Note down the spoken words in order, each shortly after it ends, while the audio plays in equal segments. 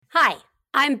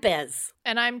I'm Biz.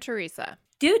 And I'm Teresa.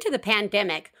 Due to the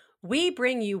pandemic, we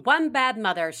bring you One Bad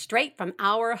Mother straight from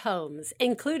our homes,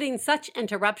 including such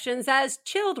interruptions as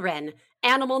children,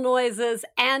 animal noises,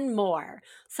 and more.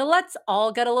 So let's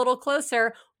all get a little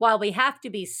closer while we have to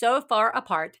be so far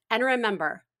apart. And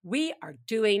remember, we are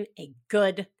doing a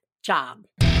good job.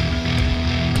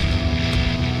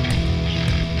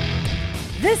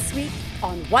 This week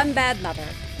on One Bad Mother,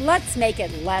 let's make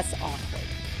it less awkward.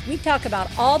 We talk about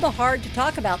all the hard to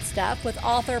talk about stuff with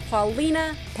author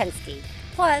Paulina Pensky.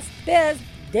 Plus, Biz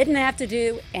didn't have to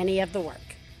do any of the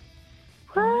work.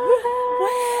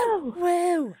 Whoa!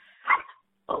 Whoa!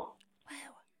 Oh,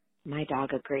 my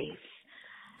dog agrees.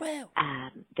 Whoa!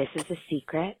 This is a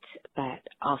secret, but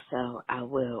also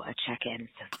a check-in.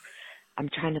 So I'm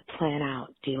trying to plan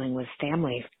out dealing with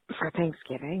family for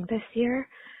Thanksgiving this year,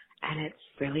 and it's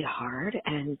really hard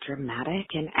and dramatic,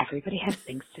 and everybody has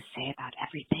things to say about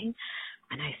everything.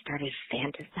 And I started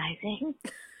fantasizing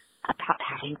about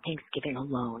having Thanksgiving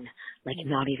alone, like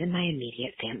not even my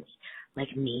immediate family,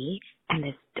 like me and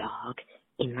this dog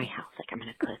in my house. Like I'm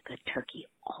going to cook a turkey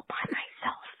all by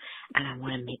myself, and I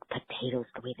want to make potatoes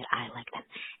the way that I like them.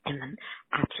 And then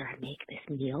after I make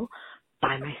this meal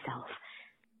by myself,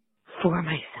 for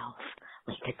myself,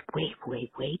 like that's way,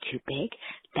 way, way too big,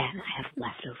 then I have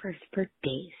leftovers for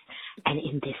days. And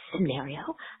in this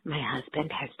scenario, my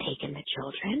husband has taken the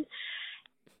children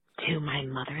to my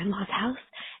mother-in-law's house,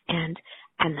 and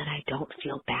then I don't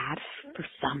feel bad for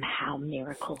somehow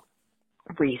miracle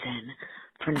reason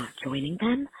for not joining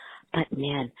them. But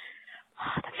man,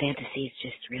 the fantasy is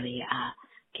just really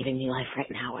giving me life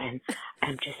right now, and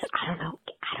I'm just I don't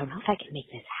know if I can make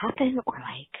this happen, or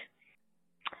like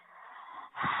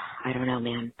I don't know,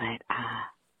 man. But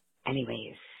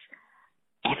anyways,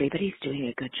 everybody's doing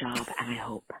a good job, and I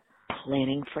hope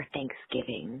planning for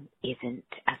Thanksgiving isn't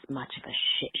as much of a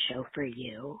shit show for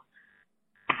you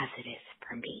as it is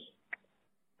for me.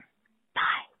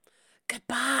 Bye.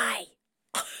 Goodbye.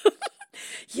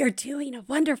 You're doing a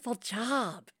wonderful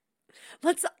job.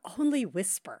 Let's only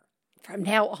whisper from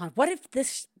now on. What if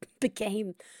this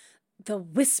became the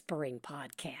Whispering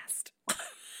Podcast?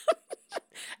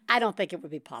 I don't think it would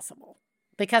be possible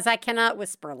because I cannot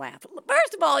whisper laugh.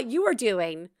 First of all, you are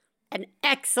doing an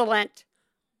excellent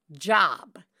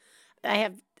job. I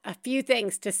have a few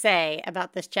things to say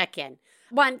about this check-in.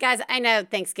 One, guys, I know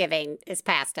Thanksgiving is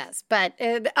past us, but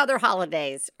the other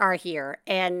holidays are here,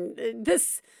 and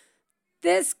this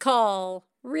call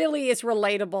really is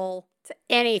relatable to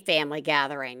any family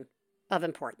gathering of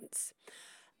importance.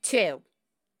 Two,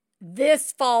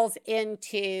 this falls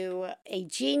into a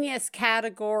genius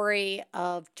category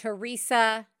of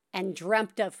Teresa and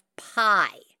Dreamt of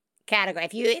Pie category.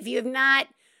 If you have not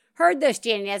heard this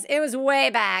genius, it was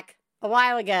way back a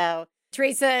while ago.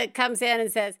 Teresa comes in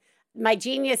and says, my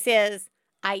genius is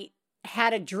I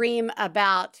had a dream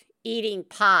about eating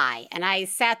pie, and I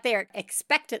sat there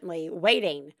expectantly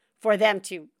waiting for them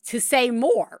to say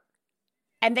more,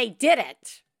 and they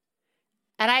didn't.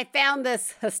 And I found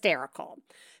this hysterical.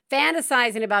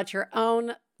 Fantasizing about your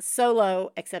own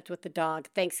solo, except with the dog,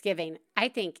 Thanksgiving, I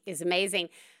think is amazing.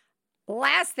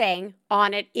 Last thing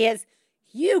on it is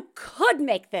you could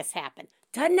make this happen.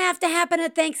 Doesn't have to happen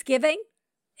at Thanksgiving.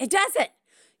 It doesn't.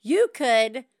 You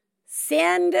could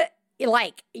send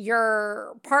like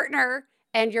your partner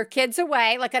and your kids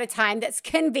away like at a time that's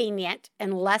convenient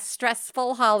and less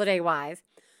stressful holiday-wise,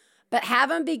 but have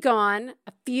them be gone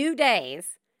a few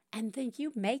days, and then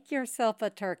you make yourself a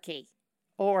turkey.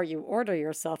 Or you order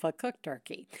yourself a cooked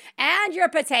turkey and your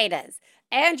potatoes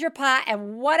and your pie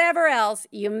and whatever else.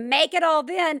 You make it all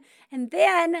then, and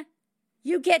then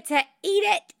you get to eat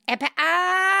it. And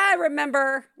I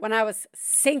remember when I was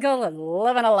single and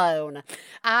living alone,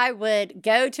 I would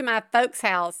go to my folks'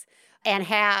 house and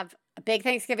have a big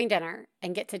Thanksgiving dinner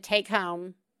and get to take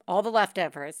home all the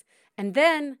leftovers. And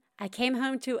then I came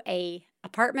home to an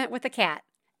apartment with a cat,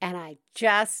 and I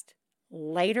just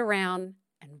laid around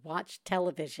and watch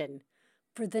television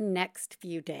for the next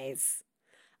few days.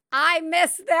 I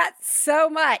miss that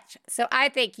so much. So I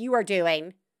think you're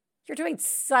doing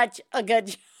such a good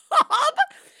job.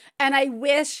 And I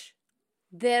wish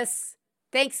this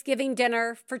Thanksgiving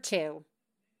dinner for two,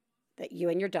 that you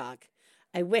and your dog,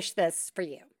 I wish this for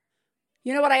you.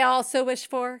 You know what I also wish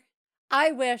for?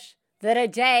 I wish that a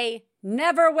day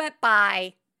never went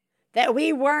by that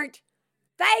we weren't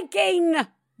thanking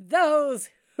those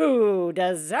who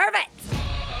deserve it.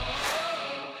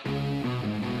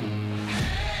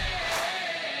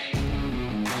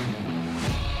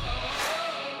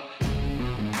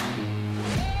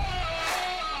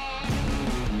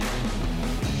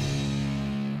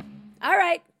 All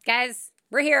right, guys,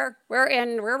 We're here.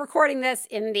 We're recording this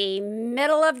in the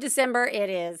middle of December. It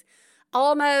is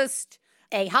almost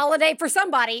a holiday for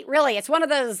somebody. Really, it's one of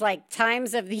those like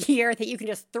times of the year that you can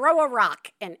just throw a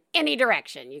rock in any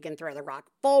direction. You can throw the rock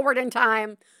forward in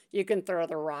time. You can throw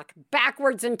the rock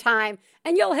backwards in time,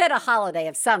 and you'll hit a holiday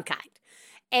of some kind.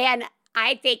 And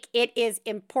I think it is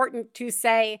important to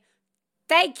say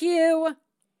thank you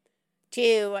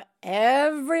to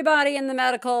everybody in the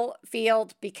medical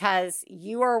field because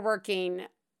you are working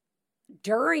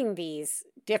during these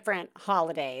different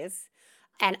holidays.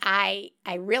 And I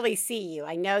really see you.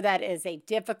 I know that is a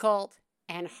difficult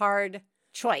and hard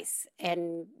choice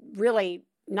and really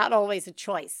not always a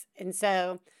choice. And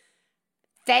so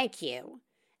thank you.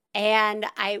 And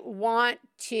I want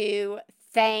to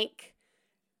thank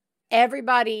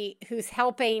everybody who's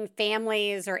helping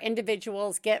families or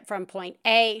individuals get from point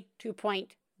A to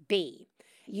point B.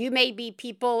 You may be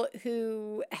people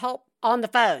who help on the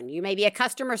phone. You may be a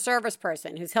customer service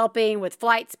person who's helping with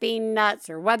flights being nuts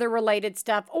or weather-related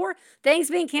stuff or things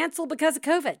being canceled because of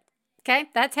COVID. Okay,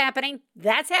 that's happening.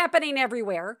 That's happening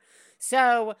everywhere.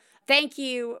 So thank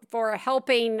you for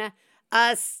helping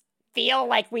us feel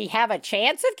like we have a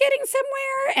chance of getting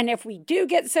somewhere. And if we do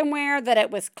get somewhere, that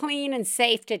it was clean and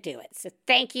safe to do it. So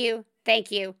thank you, thank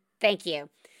you, thank you.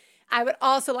 I would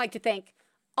also like to thank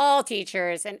all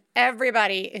teachers and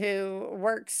everybody who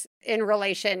works in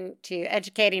relation to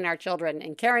educating our children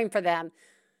and caring for them.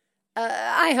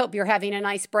 I hope you're having a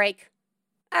nice break.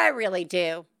 I really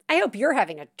do. I hope you're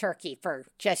having a turkey for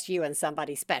just you and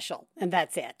somebody special, and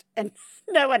that's it, and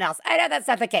no one else. I know that's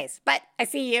not the case, but I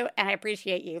see you, and I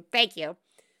appreciate you. Thank you.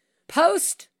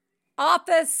 Post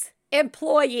office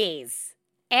employees,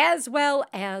 as well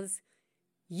as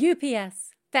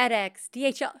UPS, FedEx,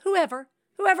 DHL, whoever,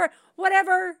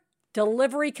 whatever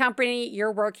delivery company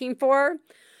you're working for.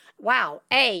 Wow,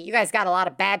 you guys got a lot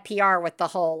of bad PR with the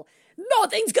whole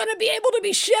nothing's going to be able to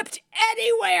be shipped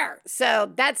anywhere.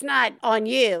 So that's not on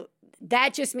you.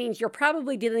 That just means you're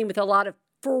probably dealing with a lot of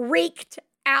freaked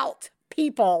out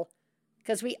people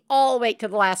because we all wait to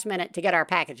the last minute to get our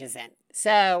packages in.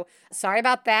 So sorry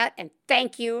about that. And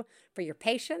thank you for your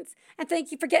patience. And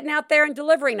thank you for getting out there and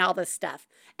delivering all this stuff.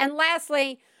 And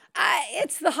lastly,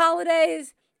 it's the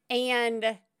holidays.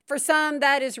 And for some,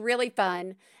 that is really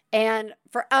fun. And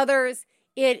for others,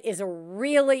 it is a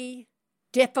really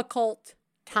difficult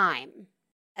time,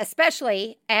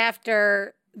 especially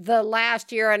after the last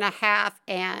year and a half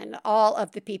and all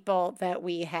of the people that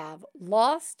we have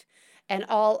lost and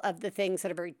all of the things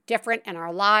that are very different in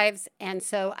our lives. And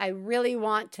so I really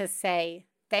want to say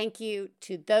thank you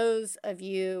to those of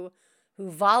you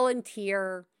who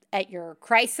volunteer at your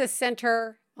crisis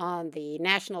center, on the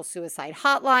National Suicide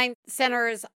Hotline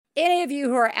centers, any of you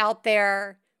who are out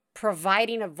there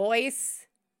providing a voice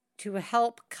to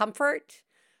help comfort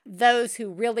those who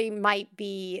really might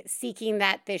be seeking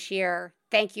that this year.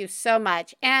 Thank you so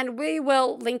much. And we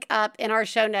will link up in our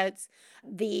show notes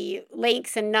the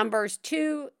links and numbers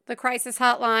to the crisis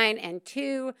hotline and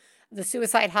to the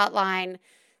suicide hotline.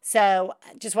 So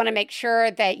just want to make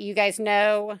sure that you guys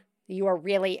know you are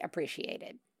really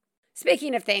appreciated.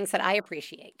 Speaking of things that I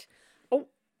appreciate.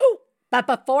 But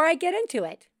before I get into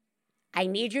it, I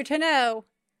need you to know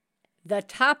the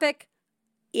topic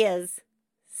is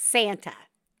Santa.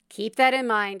 Keep that in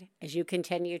mind as you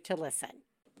continue to listen.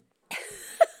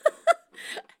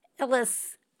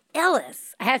 Ellis,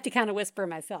 I have to kind of whisper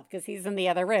myself because he's in the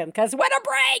other room because what a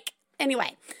break.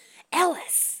 Anyway,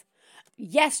 Ellis,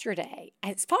 yesterday,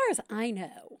 as far as I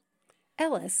know,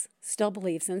 Ellis still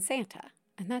believes in Santa,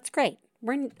 and that's great.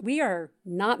 We are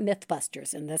not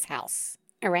Mythbusters in this house,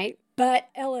 all right? But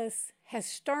Ellis has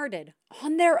started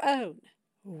on their own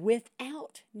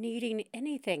without needing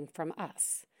anything from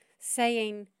us,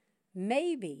 saying,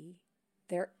 maybe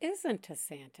there isn't a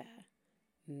Santa.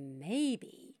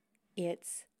 Maybe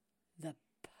it's the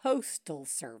Postal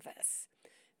Service.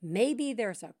 Maybe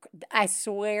I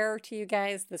swear to you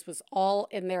guys, this was all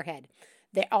in their head.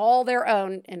 All their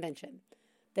own invention.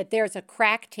 That there's a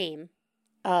crack team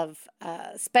of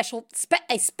a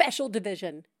special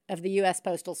division of the U.S.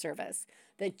 Postal Service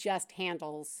that just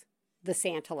handles the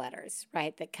Santa letters,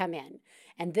 right, that come in.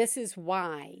 And this is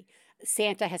why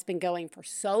Santa has been going for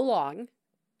so long,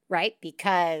 right,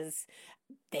 because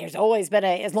there's always been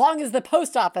as long as the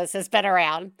post office has been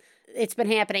around, it's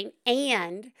been happening,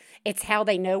 and it's how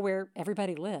they know where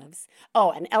everybody lives.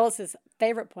 Oh, and Ellis's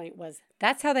favorite point was,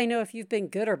 that's how they know if you've been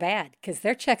good or bad, because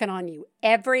they're checking on you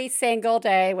every single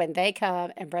day when they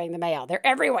come and bring the mail. They're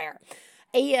everywhere.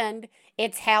 And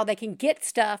it's how they can get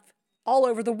stuff all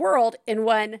over the world in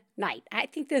one night. I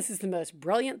think this is the most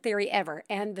brilliant theory ever.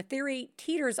 And the theory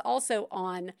teeters also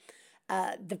on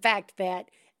the fact that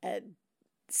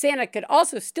Santa could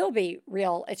also still be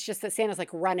real. It's just that Santa's like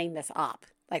running this op,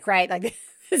 like, right? Like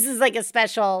this is like a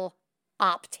special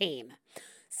op team.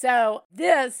 So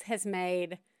this has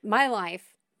made my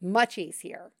life much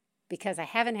easier because I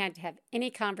haven't had to have any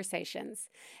conversations,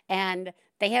 and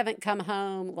they haven't come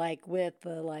home like with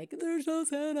the like, there's no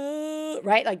Santa,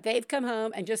 right? Like they've come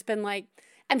home and just been like,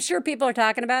 I'm sure people are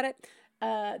talking about it.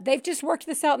 They've just worked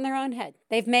this out in their own head.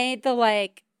 They've made the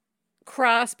like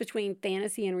cross between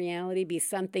fantasy and reality be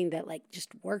something that like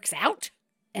just works out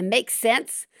and makes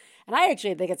sense. And I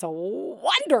actually think it's a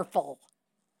wonderful,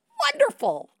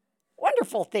 wonderful,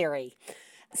 wonderful theory.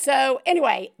 So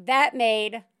anyway, that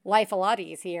made life a lot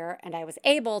easier, and I was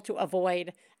able to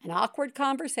avoid an awkward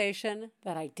conversation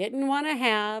that I didn't want to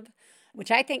have,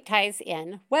 which I think ties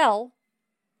in well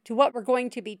to what we're going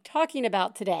to be talking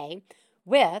about today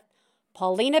with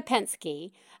Paulina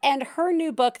Penske and her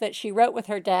new book that she wrote with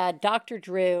her dad, Dr.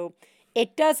 Drew,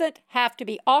 It Doesn't Have to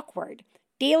Be Awkward,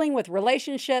 Dealing with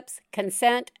Relationships,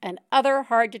 Consent, and Other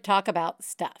Hard-to-Talk-About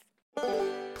Stuff.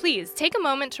 Please take a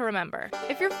moment to remember,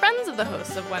 if you're friends of the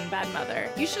hosts of One Bad Mother,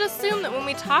 you should assume that when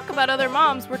we talk about other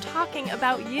moms, we're talking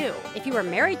about you. If you are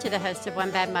married to the host of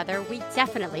One Bad Mother, we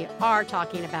definitely are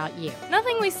talking about you.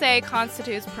 Nothing we say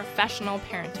constitutes professional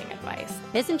parenting advice.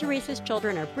 Biz and Teresa's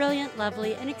children are brilliant,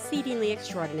 lovely, and exceedingly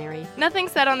extraordinary. Nothing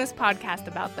said on this podcast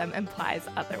about them implies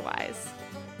otherwise.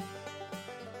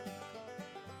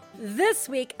 This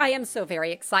week, I am so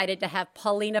very excited to have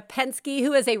Paulina Penske,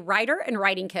 who is a writer and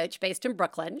writing coach based in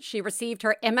Brooklyn. She received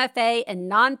her MFA in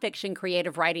nonfiction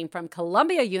creative writing from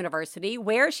Columbia University,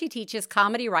 where she teaches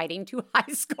comedy writing to high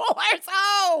schoolers.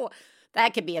 Oh,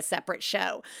 that could be a separate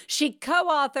show. She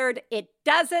co-authored It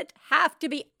Doesn't Have to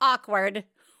Be Awkward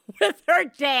with her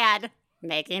dad,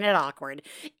 making it awkward,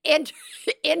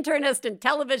 internist and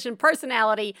television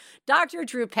personality, Dr.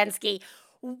 Drew Penske.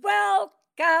 Welcome,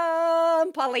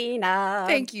 Paulina.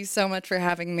 Thank you so much for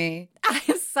having me.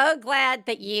 I'm so glad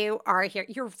that you are here.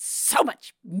 You're so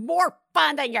much more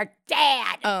fun than your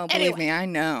dad. Oh, believe me, I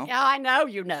know. Yeah, I know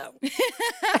you know.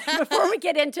 Before we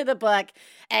get into the book,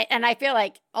 and I feel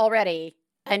like already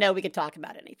I know we could talk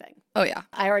about anything. Oh, yeah.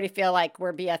 I already feel like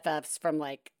we're BFFs from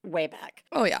like way back.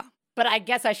 Oh, yeah. But I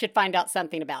guess I should find out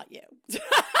something about you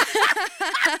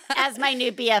as my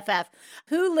new BFF.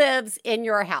 Who lives in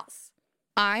your house?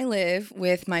 I live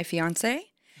with my fiance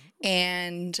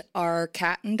and our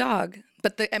cat and dog.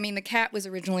 But the cat was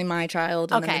originally my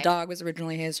child, and then the dog was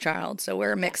originally his child. So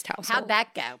we're a mixed household. How'd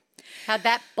that go? How'd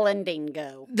that blending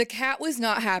go? The cat was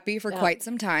not happy for quite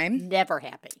some time. Never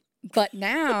happy. But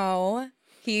now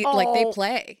they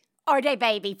play. Are they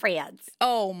baby friends?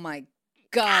 Oh my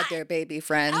God, they're baby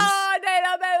friends. Oh,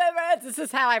 they're baby friends. This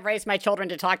is how I've raised my children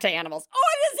to talk to animals. Oh,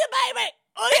 this is a baby.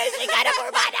 Oh, she got a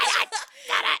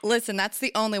Listen, that's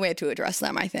the only way to address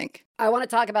them, I think. I want to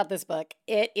talk about this book.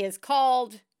 It is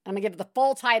called, I'm going to give the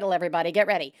full title, everybody. Get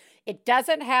ready. It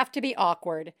Doesn't Have to Be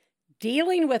Awkward,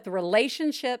 Dealing with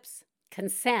Relationships,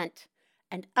 Consent,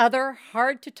 and Other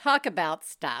Hard-to-Talk-About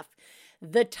Stuff.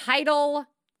 The title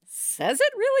says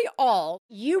it really all.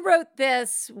 You wrote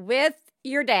this with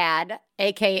your dad,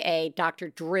 a.k.a. Dr.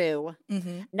 Drew.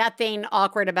 Mm-hmm. Nothing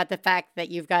awkward about the fact that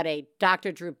you've got a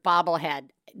Dr. Drew bobblehead.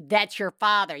 That's your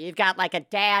father. You've got like a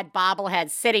dad bobblehead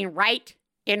sitting right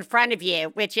in front of you,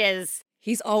 which is...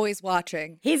 He's always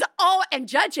watching. He's all and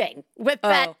judging with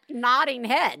that nodding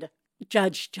head.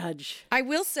 Judge. I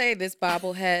will say this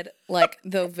bobblehead,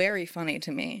 though very funny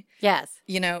to me. Yes.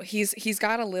 You know, he's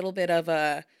got a little bit of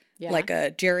a... like a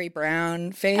Jerry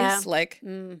Brown face,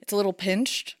 it's a little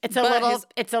pinched. It's a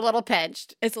little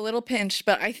pinched. It's a little pinched,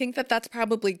 but I think that that's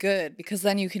probably good because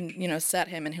then you can, set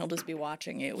him and he'll just be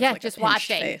watching you with just a pinched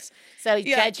watching. Face. So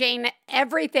judging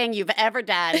everything you've ever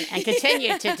done and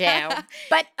continue to do.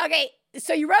 But okay,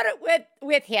 so you wrote it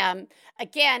with him.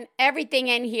 Again, everything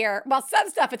in here, well, some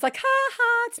stuff it's like,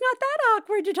 it's not that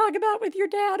awkward to talk about with your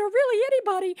dad or really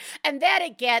anybody. And then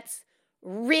it gets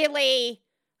really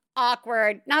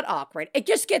not awkward. It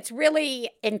just gets really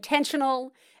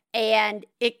intentional, and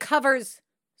it covers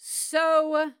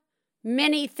so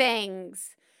many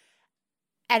things.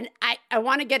 And I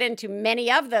want to get into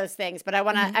many of those things, but I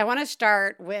want to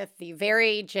start with the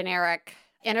very generic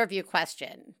interview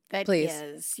question that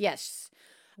is, yes,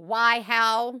 why,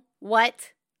 how,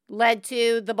 what led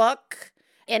to the book?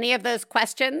 Any of those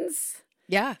questions?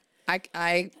 Yeah, I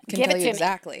can tell you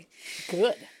exactly.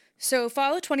 Good. So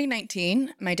fall of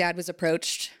 2019, my dad was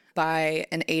approached by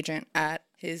an agent at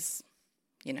his,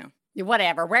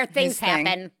 whatever, where things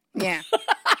happen. Yeah.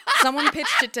 Someone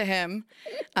pitched it to him.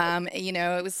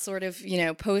 It was sort of,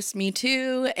 post Me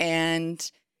Too.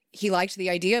 And he liked the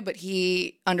idea, but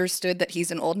he understood that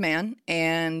he's an old man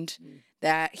and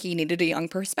that he needed a young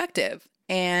perspective.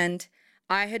 And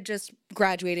I had just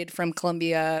graduated from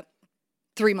Columbia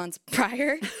 3 months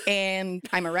prior, and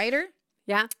I'm a writer.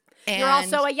 Yeah. And you're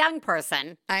also a young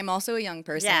person. I'm also a young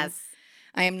person. Yes.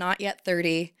 I am not yet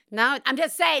 30. No, I'm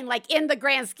just saying, like, in the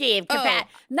grand scheme,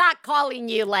 not calling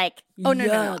you, like, oh, no,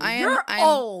 young. no. You're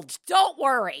old. Don't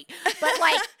worry. But,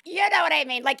 like, you know what I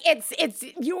mean? Like,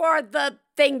 you are the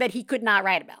thing that he could not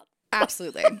write about.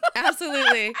 Absolutely.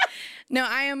 Absolutely. No,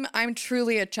 I'm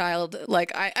truly a child.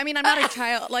 Like, I mean, I'm not a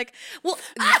child. Like, well,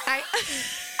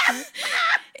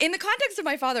 in the context of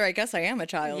my father, I guess I am a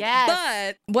child.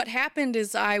 Yes. But what happened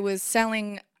is I was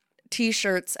selling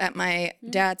T-shirts at my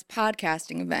dad's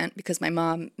podcasting event because my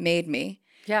mom made me.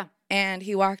 Yeah. And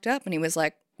he walked up and he was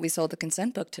like, "We sold the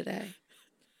consent book today."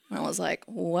 And I was like,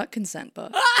 "What consent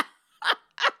book?"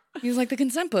 He was like, "The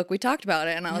consent book. We talked about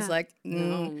it." And I was like,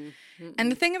 And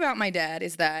the thing about my dad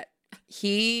is that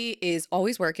he is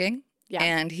always working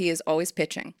and he is always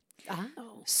pitching.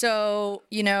 Oh. So,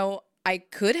 I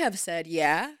could have said,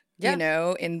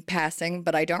 in passing,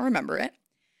 but I don't remember it,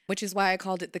 which is why I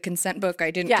called it the consent book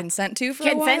I didn't consent to for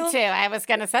a while. Consent to, I was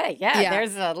going to say. Yeah,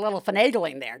 there's a little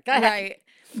finagling there. Go ahead. Right.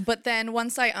 But then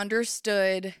once I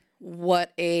understood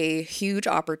what a huge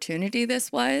opportunity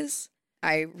this was,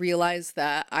 I realized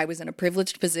that I was in a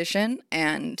privileged position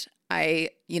and I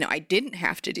didn't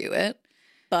have to do it,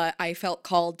 but I felt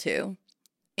called to.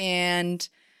 And,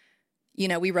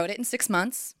 we wrote it in 6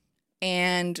 months.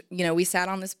 And, we sat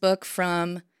on this book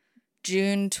from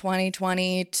June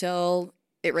 2020 till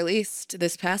it released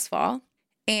this past fall.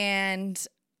 And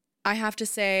I have to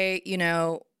say,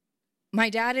 my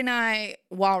dad and I,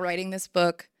 while writing this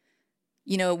book,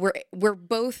 we're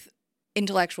both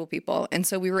intellectual people. And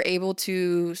so we were able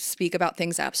to speak about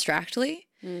things abstractly.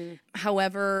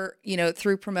 However,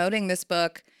 through promoting this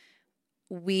book,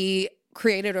 we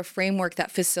created a framework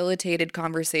that facilitated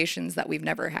conversations that we've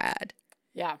never had.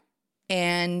 Yeah.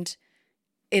 And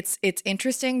it's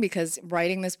interesting because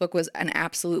writing this book was an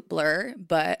absolute blur,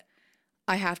 but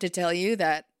I have to tell you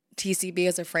that TCB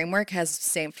as a framework has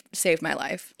saved my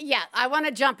life. Yeah, I want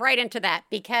to jump right into that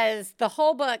because the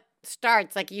whole book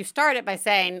starts, like you start it by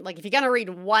saying, like, if you're going to read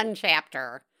one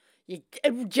chapter, you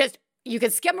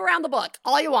can skim around the book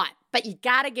all you want, but you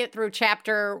got to get through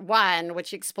chapter 1,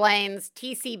 which explains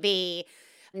TCB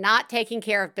not taking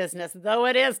care of business, though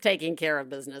it is taking care of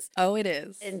business. Oh, it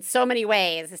is. In so many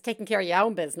ways. It's taking care of your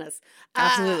own business.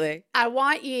 Absolutely. I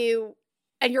want you,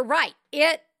 and you're right,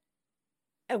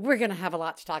 we're going to have a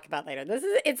lot to talk about later.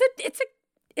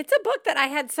 It's a book that I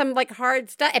had some like hard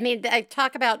stuff. I mean, I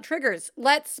talk about triggers.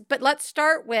 Let's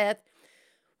start with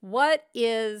what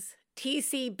is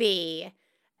TCB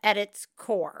at its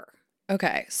core?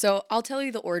 Okay, so I'll tell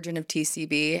you the origin of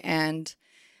TCB and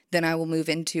then I will move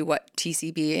into what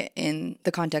TCB in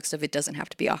the context of it doesn't have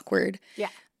to be awkward. Yeah.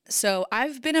 So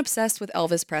I've been obsessed with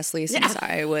Elvis Presley since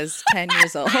I was 10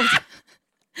 years old.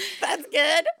 That's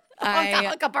good.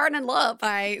 Like a burning love.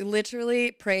 I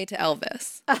literally pray to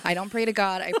Elvis. I don't pray to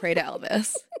God, I pray to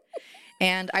Elvis.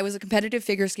 And I was a competitive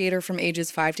figure skater from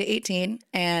ages 5 to 18.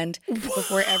 And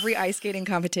before every ice skating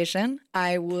competition,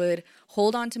 I would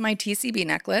hold on to my TCB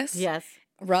necklace. Yes.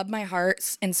 Rub my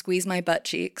heart and squeeze my butt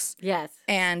cheeks. Yes.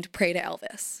 And pray to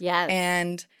Elvis. Yes.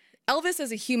 And Elvis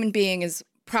as a human being is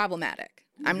problematic.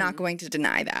 I'm not going to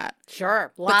deny that.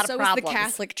 Sure. A lot of problems. But so is the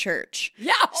Catholic Church.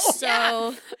 Yeah. Surprise!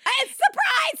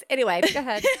 Anyway, go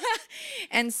ahead.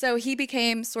 And so he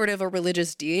became sort of a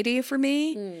religious deity for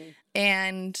me.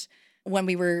 And when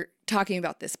we were talking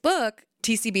about this book,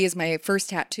 TCB is my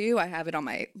first tattoo. I have it on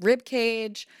my rib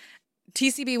cage.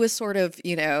 TCB was sort of,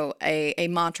 a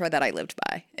mantra that I lived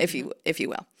by, if you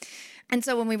will. And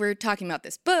so when we were talking about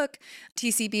this book,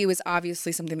 TCB was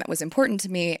obviously something that was important to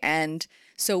me. And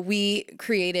so we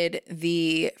created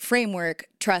the framework,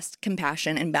 trust,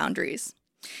 compassion, and boundaries.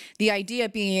 The idea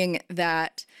being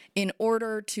that in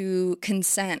order to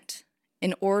consent,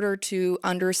 in order to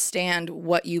understand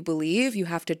what you believe, you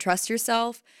have to trust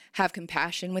yourself, have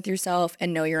compassion with yourself,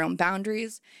 and know your own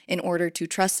boundaries. In order to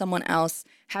trust someone else,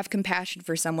 have compassion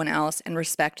for someone else, and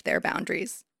respect their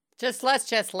boundaries. Let's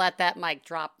just let that mic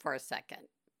drop for a second.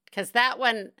 Because that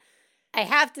one, I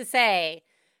have to say,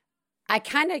 I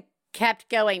kind of kept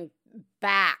going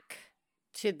back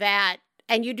to that.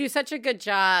 And you do such a good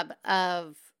job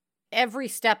of every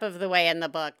step of the way in the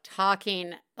book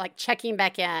talking, like checking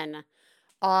back in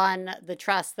on the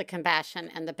trust, the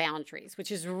compassion, and the boundaries,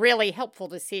 which is really helpful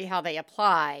to see how they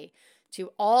apply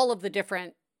to all of the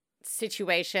different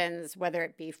situations, whether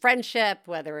it be friendship,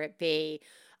 whether it be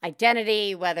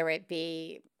identity, whether it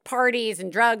be parties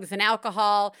and drugs and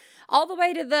alcohol, all the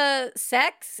way to the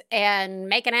sex and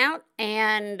making out,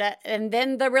 and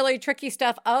then the really tricky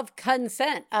stuff of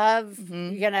consent, of,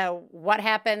 what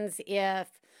happens if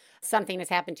something has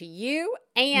happened to you,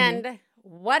 and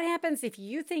what happens if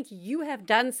you think you have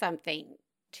done something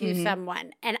to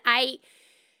someone. And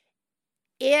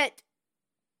it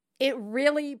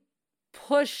really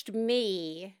pushed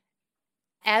me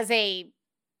as a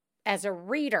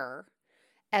reader,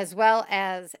 as well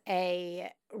as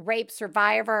a rape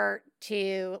survivor,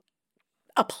 to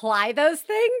apply those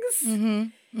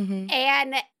things.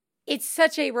 And it's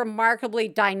such a remarkably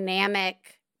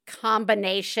dynamic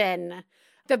combination.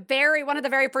 One of the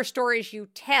very first stories you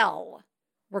tell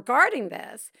regarding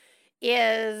this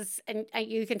is, and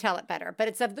you can tell it better, but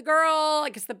it's of the girl,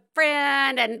 like it's the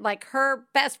friend, and like her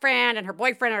best friend and her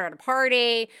boyfriend are at a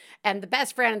party, and the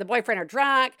best friend and the boyfriend are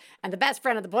drunk, and the best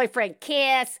friend and the boyfriend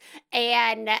kiss,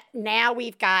 and now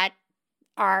we've got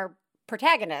our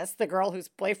protagonist, the girl whose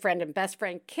boyfriend and best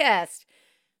friend kissed.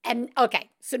 And okay,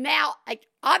 so now,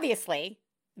 obviously,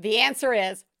 the answer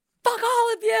is, fuck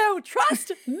all of you.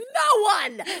 Trust no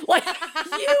one. Like,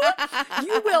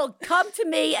 you will come to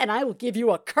me and I will give you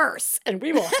a curse and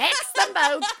we will hex them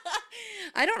both.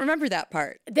 I don't remember that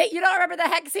part. You don't remember the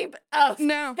hexing? Oh,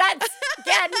 no. That's,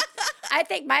 again, I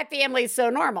think my family's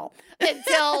so normal.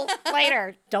 Until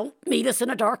later, don't meet us in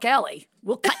a dark alley.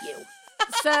 We'll cut you.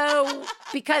 So,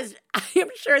 because I am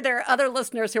sure there are other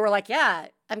listeners who are like, yeah,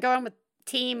 I'm going with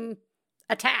team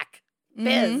attack.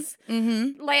 Biz.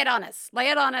 Lay it on us. Lay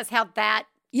it on us how that.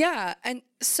 Yeah. And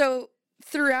so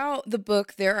throughout the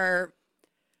book, there are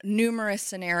numerous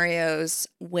scenarios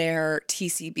where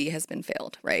TCB has been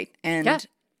failed, right? And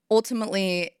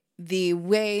ultimately, the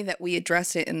way that we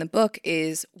address it in the book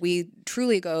is we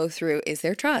truly go through, is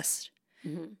there trust?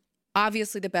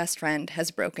 Obviously, the best friend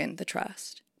has broken the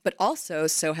trust, but also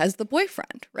so has the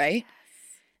boyfriend, right?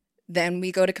 Then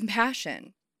we go to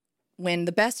compassion. When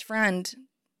the best friend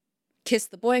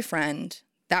kissed the boyfriend,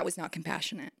 that was not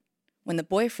compassionate. When the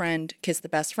boyfriend kissed the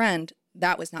best friend,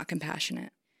 that was not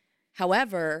compassionate.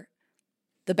 However,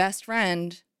 the best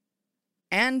friend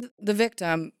and the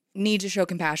victim need to show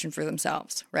compassion for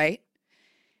themselves, right?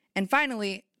 And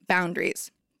finally,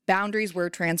 boundaries. Boundaries were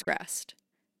transgressed.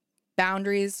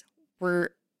 Boundaries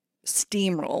were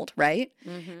steamrolled, right?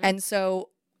 And so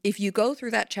if you go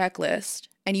through that checklist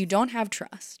and you don't have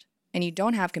trust and you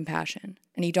don't have compassion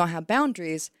and you don't have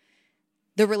boundaries,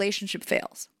 the relationship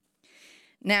fails.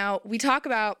 Now, we talk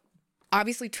about,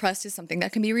 obviously, trust is something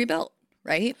that can be rebuilt,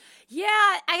 right? Yeah,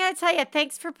 I gotta tell you,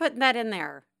 thanks for putting that in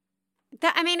there.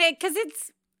 Because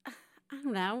it's, I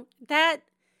don't know,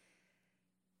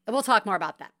 we'll talk more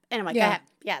about that. Anyway, go ahead.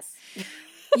 Yes.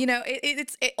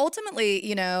 It's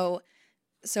ultimately,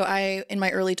 so I, in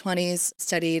my early 20s,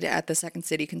 studied at the Second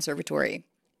City Conservatory.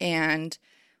 And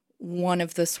one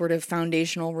of the sort of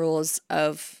foundational rules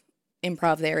of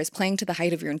improv there is playing to the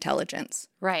height of your intelligence.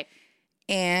 Right.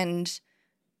 And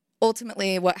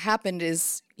ultimately what happened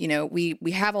is,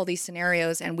 we have all these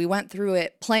scenarios and we went through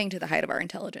it playing to the height of our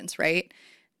intelligence, right?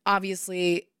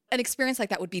 Obviously, an experience like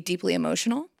that would be deeply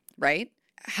emotional, right?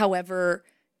 However,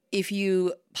 if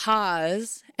you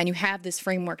pause and you have this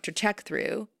framework to check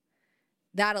through,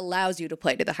 that allows you to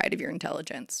play to the height of your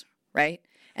intelligence, right?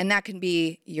 And that can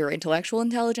be your intellectual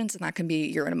intelligence and that can be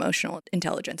your emotional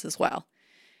intelligence as well.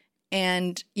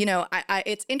 And,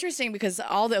 it's interesting because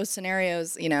all those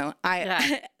scenarios,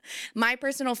 my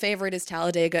personal favorite is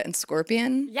Talladega and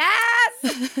Scorpion. Yes!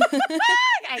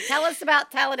 Okay, tell us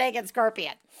about Talladega and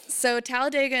Scorpion. So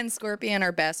Talladega and Scorpion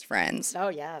are best friends. Oh,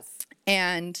 yes.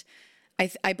 And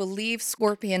I believe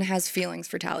Scorpion has feelings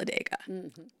for Talladega.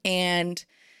 And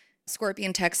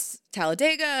Scorpion texts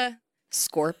Talladega,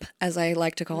 Scorp, as I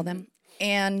like to call them,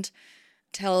 and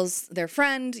tells their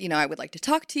friend, I would like to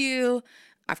talk to you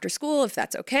after school, if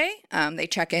that's okay. They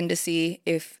check in to see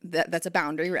if that's a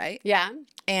boundary, right? Yeah.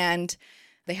 And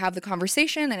they have the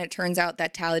conversation, and it turns out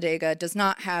that Talladega does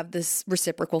not have this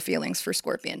reciprocal feelings for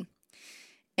Scorpion.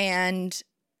 And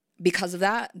because of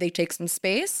that, they take some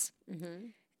space,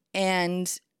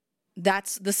 and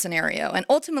that's the scenario. And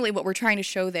ultimately, what we're trying to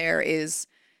show there is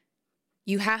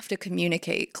you have to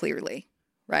communicate clearly,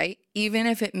 right? Even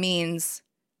if it means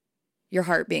your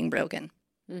heart being broken.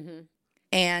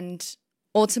 And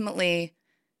ultimately,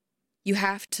 you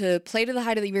have to play to the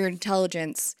height of your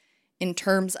intelligence in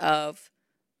terms of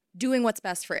doing what's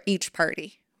best for each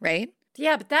party, right?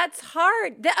 Yeah, but that's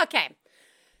hard. Okay.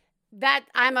 That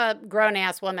I'm a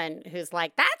grown-ass woman who's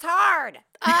like, that's hard.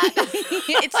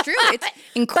 It's true. It's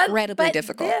incredibly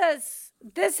difficult.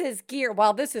 This is gear.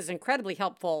 While this is incredibly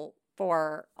helpful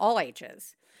for all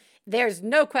ages, There's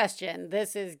no question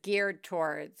this is geared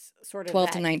towards sort of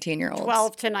 12 to 19-year-olds.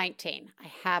 12 to 19. I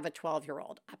have a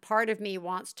 12-year-old. A part of me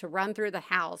wants to run through the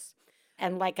house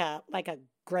and like a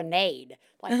grenade,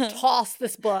 toss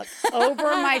this book over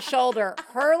my shoulder,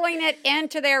 hurling it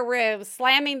into their room,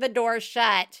 slamming the door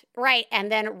shut, right,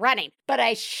 and then running. But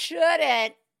I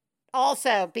shouldn't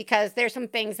also, because there's some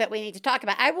things that we need to talk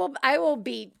about. I will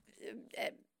be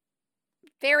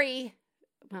very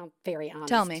honest.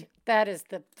 Tell me. That is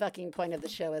the fucking point of the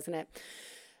show, isn't it?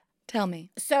 Tell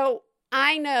me. So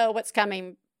I know what's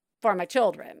coming for my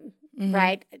children,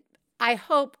 right? I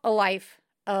hope a life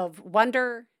of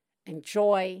wonder and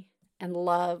joy and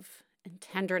love and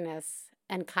tenderness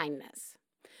and kindness.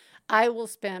 I will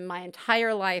spend my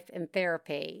entire life in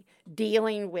therapy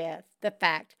dealing with the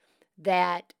fact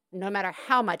that no matter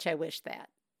how much I wish that,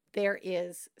 there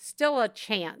is still a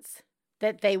chance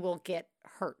that they will get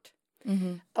hurt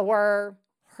or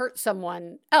hurt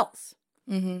someone else.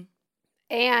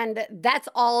 And that's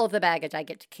all of the baggage I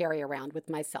get to carry around with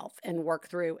myself and work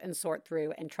through and sort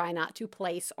through and try not to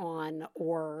place on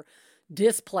or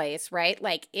displace, right?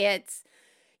 Like it's,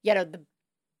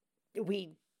 we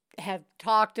have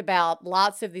talked about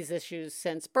lots of these issues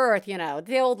since birth,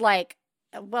 the old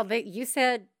you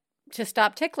said to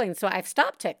stop tickling, so I've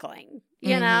stopped tickling,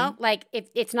 like if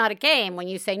it's not a game. When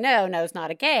you say no's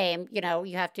not a game,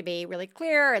 you have to be really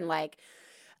clear and like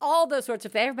all those sorts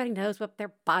of things. Everybody knows what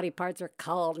their body parts are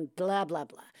called and blah, blah,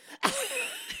 blah.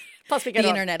 Plus the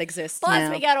internet exists Plus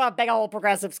now. We go to a big old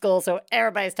progressive school, so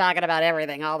everybody's talking about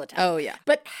everything all the time. Oh, yeah.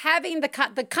 But having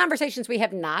the conversations we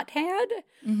have not had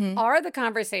are the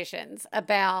conversations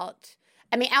about,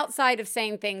 outside of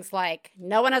saying things like,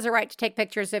 no one has a right to take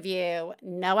pictures of you,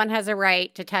 no one has a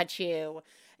right to touch you.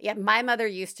 Yeah, my mother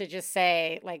used to just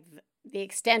say, like, the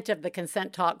extent of the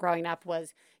consent talk growing up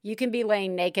was, you can be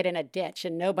laying naked in a ditch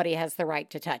and nobody has the right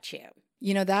to touch you.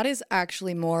 That is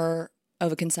actually more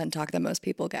of a consent talk than most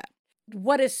people get.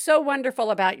 What is so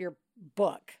wonderful about your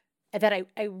book that I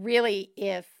really,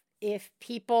 if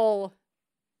people,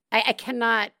 I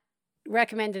cannot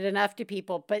recommend it enough to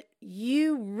people, but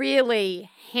you really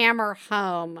hammer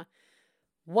home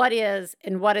what is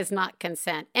and what is not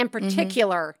consent. In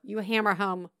particular, you hammer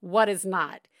home what is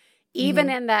not. Even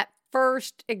in that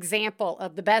first example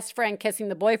of the best friend kissing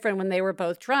the boyfriend when they were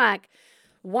both drunk,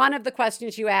 one of the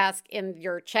questions you ask in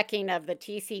your checking of the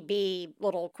TCB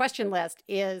little question list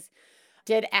is,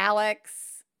 did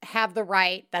Alex have the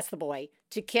right, that's the boy,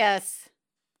 to kiss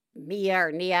Mia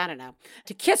or Nia, I don't know,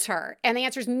 to kiss her? And the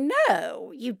answer is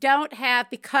no, you don't have,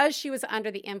 because she was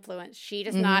under the influence, she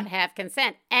does not have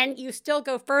consent. And you still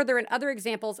go further in other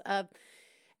examples of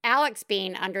Alex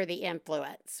being under the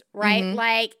influence, right?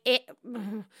 Like it,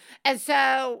 and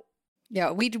so.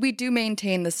 Yeah, we do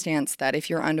maintain the stance that if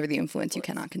you're under the influence, you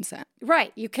cannot consent.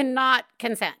 Right, you cannot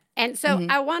consent. And so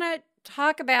I want to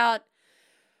talk about,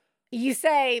 you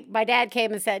say, my dad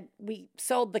came and said, we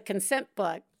sold the consent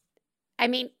book.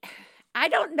 I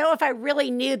don't know if I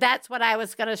really knew that's what I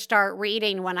was going to start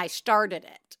reading when I started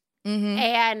it.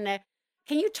 And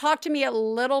can you talk to me a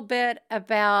little bit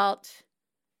about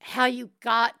how you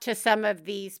got to some of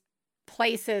these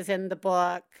places in the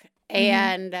book?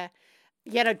 And,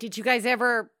 did you guys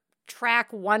ever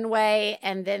track one way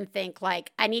and then think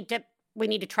like, we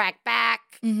need to track back.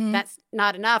 That's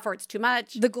not enough or it's too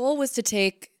much? The goal was to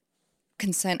take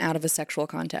consent out of a sexual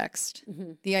context.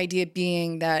 The idea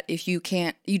being that if you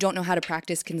don't know how to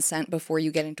practice consent before you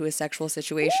get into a sexual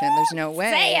situation, there's no way.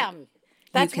 Sam,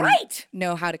 that's you can right.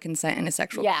 know how to consent in a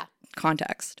sexual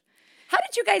context. How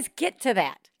did you guys get to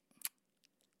that?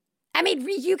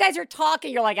 You guys are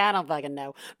talking, you're like, I don't fucking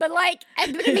know. But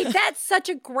that's such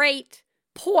a great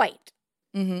point.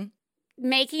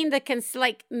 Making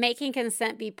making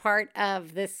consent be part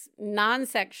of this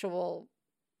non-sexual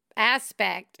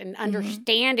aspect and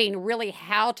understanding really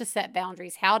how to set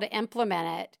boundaries, how to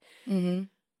implement it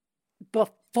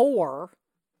before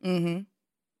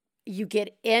you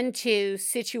get into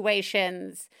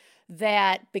situations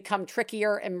that become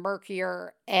trickier and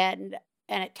murkier and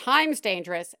at times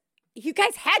dangerous. You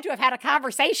guys had to have had a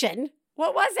conversation.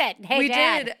 What was it? Hey, we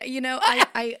Dad. did.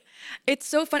 I it's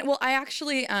so funny. Well, I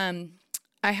actually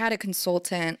I had a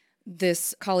consultant,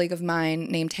 this colleague of mine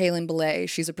named Halen Belay.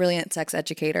 She's a brilliant sex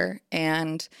educator.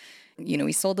 And,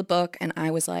 we sold the book and I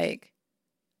was like,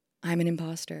 I'm an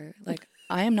imposter. Like,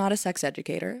 I am not a sex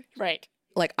educator. Right.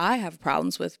 Like, I have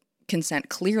problems with consent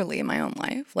clearly in my own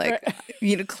life. Like,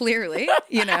 clearly,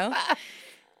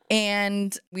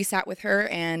 And we sat with her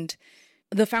and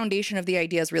the foundation of the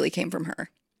ideas really came from her.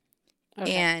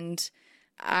 Okay. And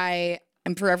I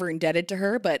I'm forever indebted to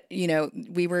her. But, you know,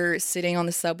 we were sitting on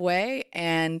the subway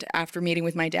and after meeting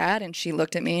with my dad, and she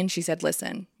looked at me and she said,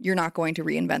 listen, you're not going to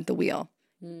reinvent the wheel.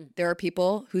 There are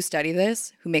people who study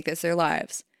this, who make this their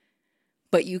lives,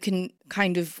 but you can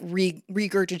kind of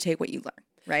regurgitate what you learn,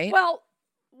 right? Well,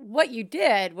 what you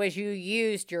did was you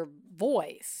used your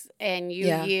voice and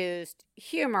you used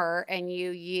humor and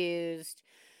you used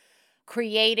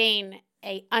creating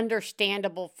a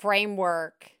understandable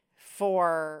framework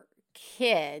for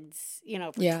kids, you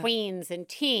know, for tweens and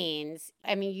teens.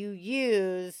 I mean, you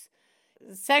use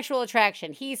sexual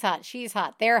attraction. He's hot, she's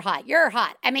hot, they're hot, you're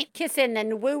hot. I mean, kissing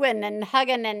and wooing and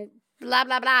hugging and blah,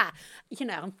 blah, blah. You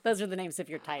know, those are the names of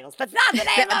your titles. But not the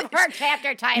name of her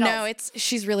chapter titles. No,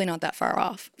 she's really not that far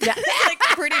off. Yeah. Like,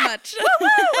 pretty much.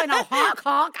 And a honk,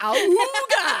 honk,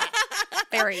 ooga.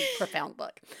 Very profound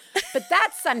book. But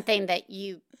that's something that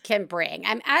you can bring.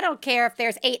 I don't care if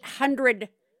there's 800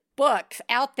 books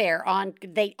out there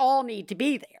they all need to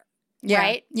be there,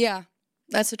 right? Yeah,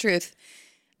 that's the truth.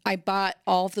 I bought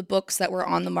all of the books that were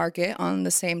on the market on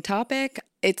the same topic.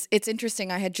 It's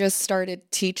interesting. I had just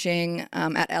started teaching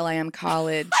at LIM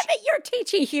College. I bet you're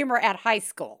teaching humor at high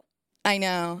school. I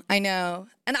know.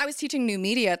 And I was teaching new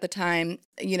media at the time,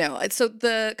 you know. So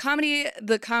the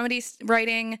comedy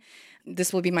writing,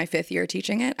 this will be my 5th year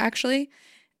teaching it, actually.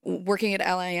 Working at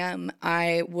LIM,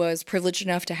 I was privileged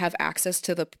enough to have access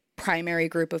to the primary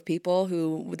group of people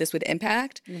who this would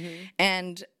impact.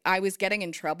 And I was getting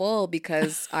in trouble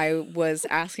because I was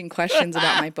asking questions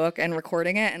about my book and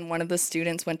recording it. And one of the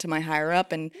students went to my higher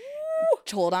up and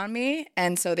told on me.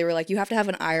 And so they were like, you have to have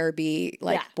an IRB,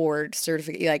 board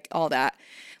certificate, like all that,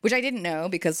 which I didn't know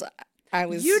because I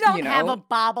was, You don't have a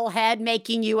bobblehead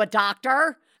making you a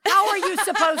doctor. How are you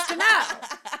supposed to know?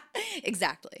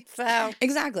 Exactly.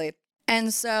 Exactly.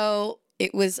 And so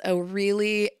it was a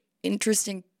really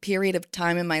interesting period of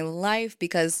time in my life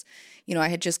because, you know, I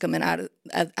had just come in out of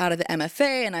the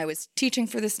MFA and I was teaching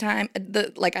for this time,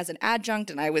 as an adjunct,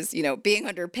 and I was, you know, being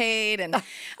underpaid, and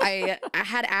I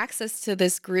had access to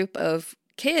this group of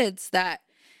kids that,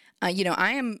 you know,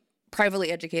 I am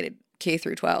privately educated K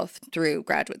through 12 through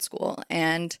graduate school,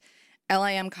 and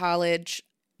LIM College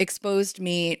exposed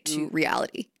me to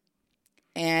reality.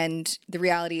 And the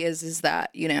reality is that,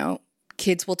 you know,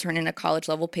 kids will turn in a college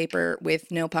level paper with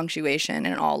no punctuation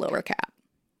and all lower cap.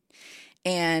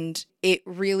 And it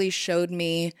really showed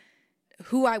me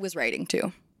who I was writing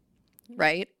to,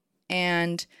 right?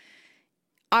 And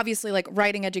obviously, like,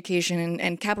 writing education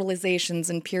and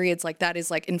capitalizations and periods like that is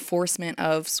like enforcement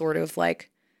of sort of like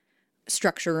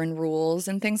structure and rules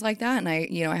and things like that. And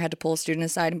I had to pull a student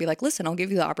aside and be like, listen, I'll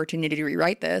give you the opportunity to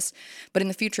rewrite this. But in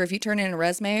the future, if you turn in a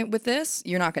resume with this,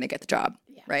 you're not going to get the job,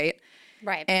 right?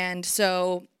 Right. And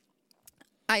so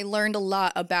I learned a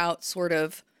lot about sort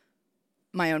of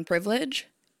my own privilege,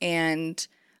 and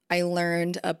I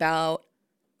learned about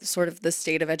sort of the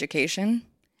state of education,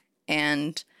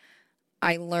 and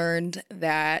I learned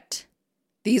that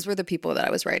these were the people that I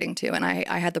was writing to, and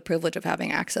I had the privilege of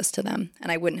having access to them,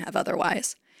 and I wouldn't have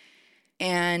otherwise.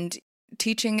 And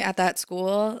teaching at that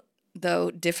school, though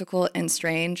difficult and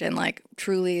strange and like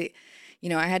truly, you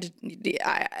know, I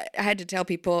had to tell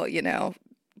people, you know,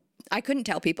 I couldn't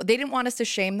tell people. They didn't want us to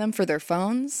shame them for their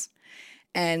phones.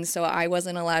 And so I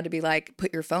wasn't allowed to be like,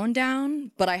 put your phone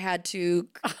down, but I had to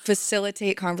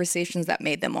facilitate conversations that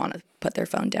made them want to put their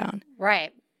phone down.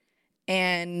 Right.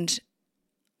 And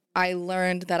I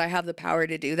learned that I have the power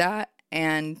to do that.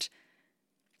 And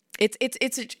it's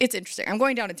interesting. I'm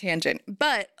going down a tangent,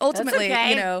 but ultimately,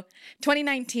 you know,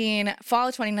 fall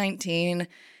of 2019,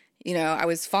 you know, I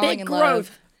was falling in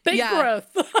love. Big growth.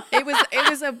 It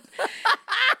was a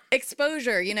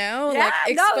exposure, you know? Yeah,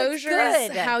 like exposure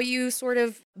is how you sort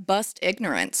of bust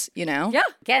ignorance, you know? Yeah.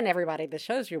 Again, everybody, this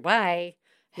shows you why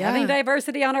having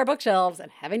diversity on our bookshelves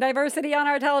and having diversity on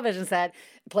our television set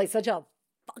plays such a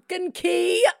fucking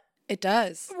key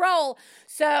role.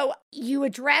 So you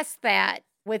address that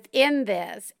within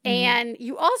this, and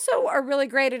you also are really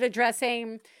great at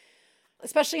addressing,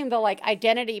 especially in the like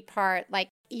identity part, like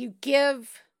you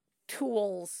give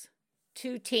tools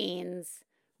to teens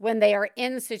when they are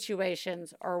in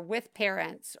situations or with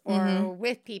parents or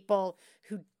with people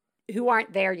who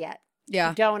aren't there yet,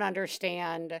 who don't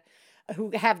understand,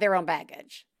 who have their own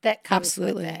baggage that comes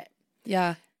with it.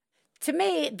 Yeah. To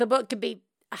me, the book could be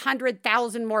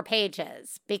 100,000 more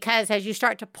pages, because as you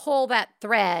start to pull that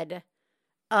thread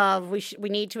of we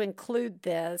need to include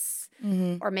this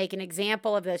or make an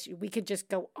example of this, we could just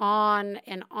go on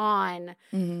and on.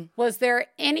 Was there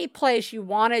any place you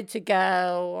wanted to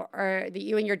go, or that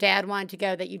you and your dad wanted to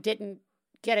go, that you didn't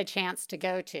get a chance to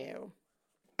go to?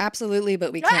 Absolutely,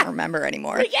 but we can't remember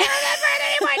anymore. We can't remember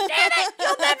Hollywood, damn it!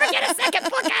 You'll never get a second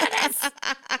book out of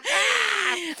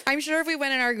this. I'm sure if we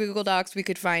went in our Google Docs, we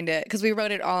could find it because we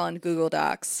wrote it all on Google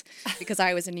Docs because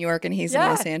I was in New York and he's in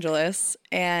Los Angeles.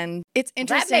 And it's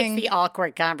interesting. That makes the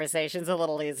awkward conversations a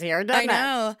little easier, doesn't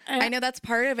it? I know that's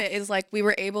part of it is like we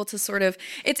were able to sort of,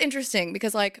 it's interesting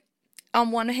because like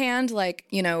on one hand, like,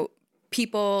 you know,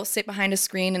 people sit behind a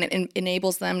screen and it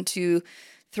enables them to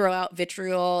throw out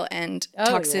vitriol and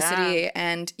toxicity.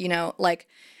 And, you know, like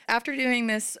after doing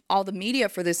this, all the media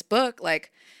for this book,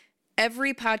 like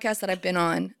every podcast that I've been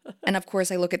on, and of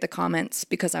course I look at the comments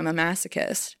because I'm a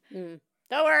masochist. Don't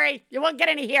worry, you won't get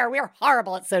any here. We're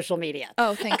horrible at social media.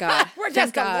 Oh, thank God. We're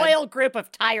just a loyal group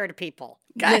of tired people.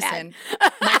 Listen,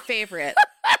 my favorite.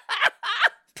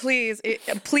 Please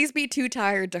be too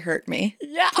tired to hurt me.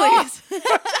 Yeah, please.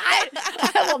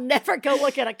 I will never go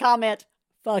look at a comment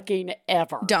fucking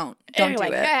ever. Don't Anyway,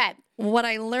 do it. Go ahead. What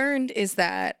I learned is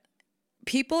that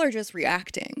people are just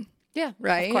reacting. Yeah,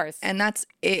 right? Of course. And that's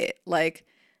it. Like,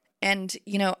 and,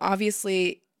 you know,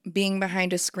 obviously being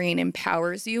behind a screen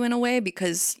empowers you in a way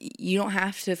because you don't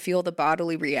have to feel the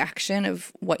bodily reaction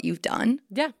of what you've done.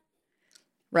 Yeah.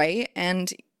 Right?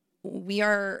 And we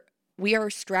are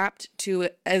strapped to,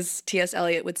 as T.S.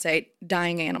 Eliot would say,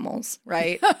 dying animals,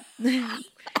 right?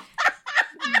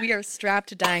 We are strapped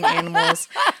to dying animals.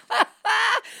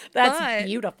 That's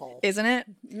beautiful. Isn't it?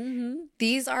 Mm-hmm.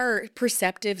 These are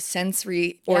perceptive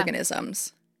sensory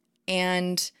organisms.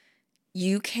 And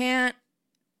you can't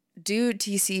do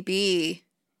TCB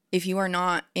if you are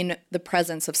not in the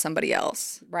presence of somebody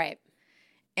else. Right.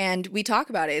 And we talk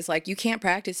about it. It's like you can't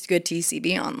practice good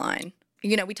TCB online.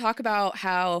 You know, we talk about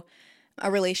how a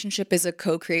relationship is a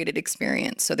co-created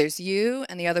experience. So there's you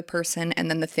and the other person and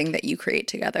then the thing that you create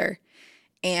together.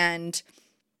 And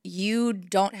you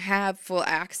don't have full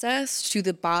access to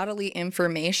the bodily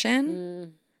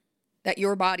information that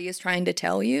your body is trying to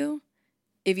tell you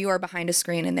if you are behind a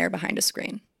screen and they're behind a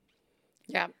screen.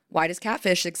 Yeah. Why does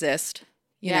catfish exist?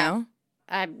 You know?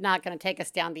 I'm not going to take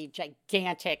us down the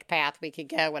gigantic path we could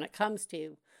go when it comes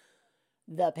to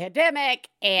the pandemic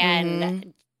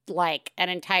and like an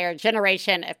entire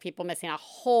generation of people missing a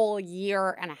whole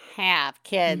year and a half,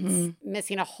 kids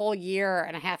missing a whole year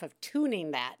and a half of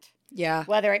tuning that. Yeah.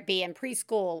 Whether it be in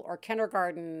preschool or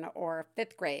kindergarten or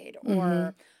fifth grade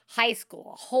or high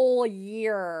school, a whole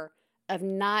year of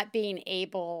not being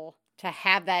able to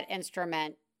have that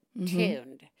instrument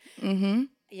tuned. Mm-hmm.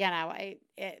 You know,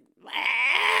 it's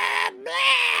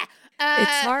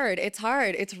hard. It's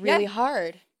hard. It's really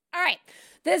hard. All right.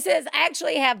 I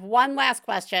actually have one last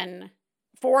question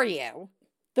for you.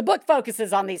 The book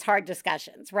focuses on these hard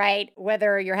discussions, right?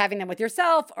 Whether you're having them with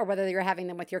yourself or whether you're having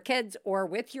them with your kids or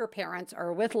with your parents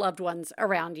or with loved ones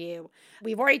around you.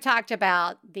 We've already talked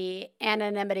about the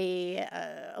anonymity,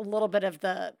 a little bit of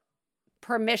the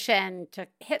permission to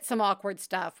hit some awkward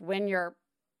stuff when you're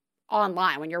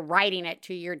online, when you're writing it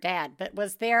to your dad. But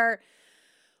was there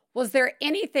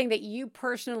anything that you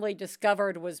personally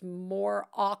discovered was more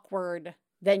awkward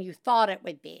than you thought it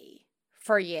would be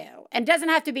for you? And doesn't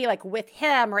have to be like with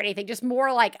him or anything, just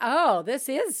more like, oh, this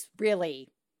is really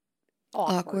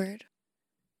awkward.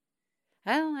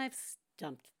 Oh, I've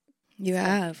stumped. You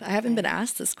have. I haven't been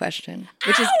asked this question.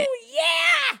 Which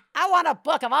yeah! I want a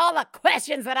book of all the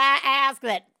questions that I ask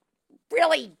that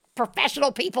really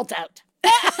professional people don't.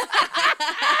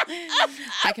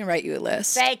 I can write you a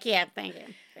list. Thank you.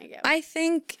 I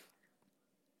think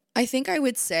I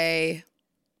would say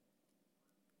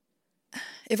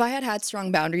if I had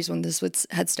strong boundaries when this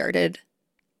had started,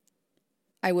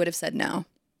 I would have said no.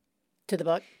 To the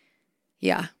book?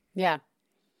 Yeah. Yeah.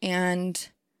 And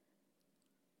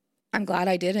I'm glad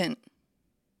I didn't.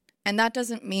 And that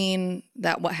doesn't mean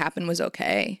that what happened was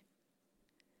okay.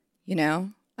 You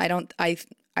know?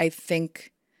 I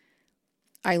think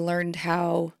I learned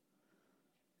how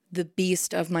the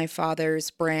beast of my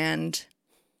father's brand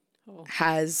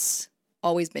has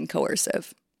always been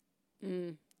coercive.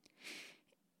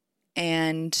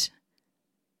 And,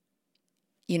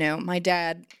 you know, my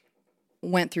dad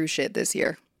went through shit this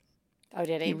year. Oh,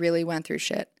 did he? He really went through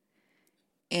shit.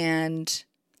 And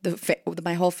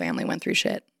my whole family went through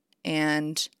shit.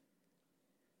 And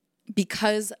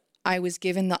because I was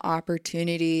given the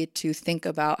opportunity to think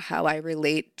about how I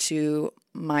relate to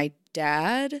my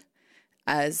dad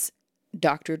as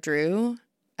Dr. Drew,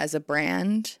 as a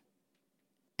brand,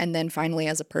 and then finally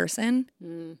as a person,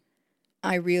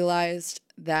 I realized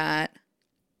that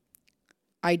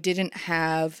I didn't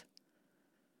have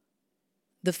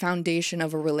the foundation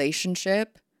of a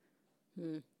relationship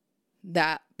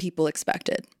that people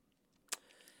expected.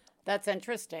 That's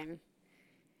interesting.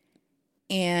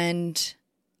 And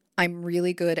I'm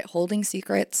really good at holding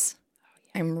secrets.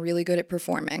 I'm really good at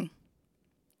performing.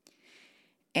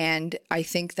 And I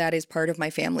think that is part of my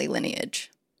family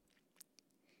lineage.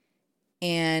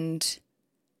 And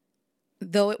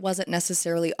though it wasn't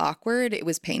necessarily awkward, it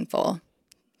was painful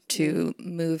to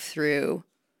move through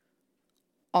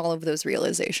all of those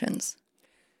realizations.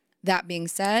 That being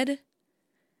said,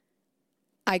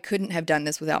 I couldn't have done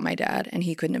this without my dad, and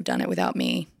he couldn't have done it without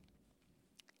me.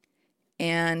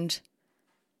 And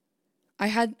I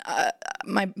had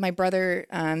my brother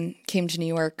came to New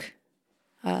York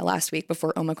last week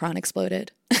before Omicron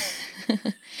exploded.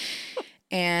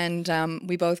 And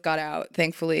we both got out,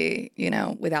 thankfully,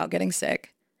 without getting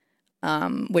sick,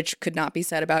 which could not be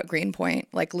said about Greenpoint.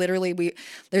 Like literally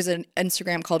there's an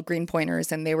Instagram called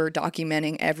Greenpointers, and they were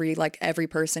documenting every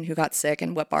person who got sick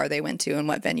and what bar they went to and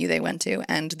what venue they went to.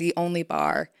 And the only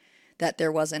bar that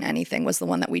there wasn't anything was the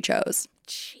one that we chose.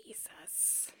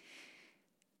 Jesus.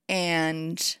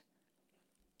 And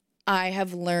I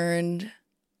have learned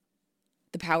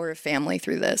the power of family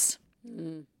through this.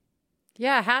 Mm.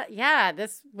 Yeah,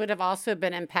 this would have also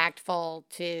been impactful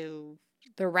to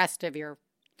the rest of your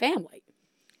family.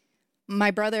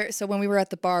 My brother, so when we were at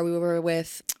the bar, we were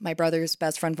with my brother's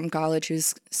best friend from college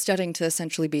who's studying to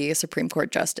essentially be a Supreme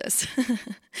Court justice.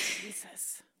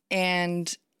 Jesus.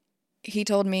 And he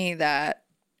told me that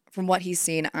from what he's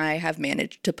seen, I have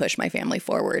managed to push my family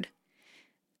forward.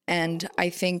 And I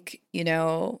think,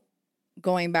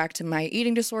 going back to my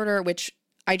eating disorder, which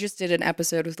I just did an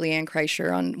episode with Leanne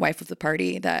Kreischer on Wife of the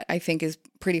Party that I think is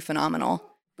pretty phenomenal.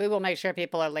 We will make sure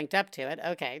people are linked up to it.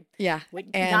 Okay. Yeah. We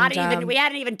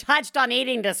hadn't even touched on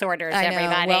eating disorders, I know.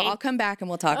 Everybody. Well, I'll come back and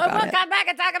we'll talk about it. We'll come back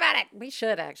and talk about it. We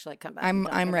should actually come back.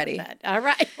 I'm ready. All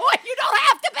right. Boy, you don't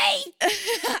have to be.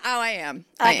 Oh, I am.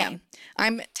 Okay. I am.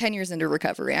 I'm 10 years into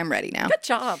recovery. I'm ready now. Good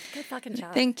job. Good fucking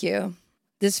job. Thank you.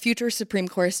 This future Supreme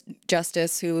Court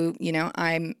justice who,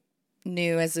 I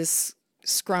knew as this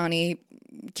scrawny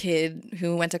kid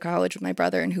who went to college with my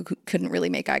brother and who couldn't really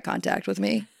make eye contact with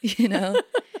me,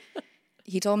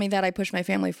 He told me that I pushed my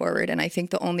family forward, and I think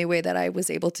the only way that I was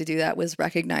able to do that was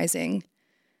recognizing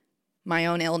my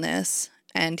own illness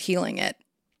and healing it.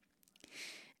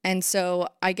 And so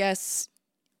I guess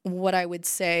what I would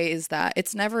say is that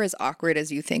it's never as awkward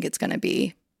as you think it's going to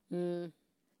be. Mm.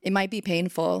 It might be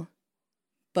painful,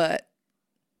 but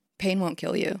pain won't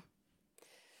kill you.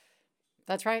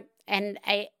 That's right. And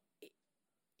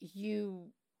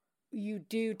you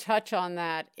do touch on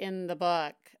that in the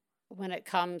book when it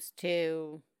comes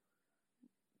to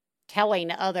telling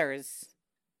others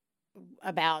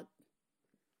about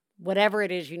whatever it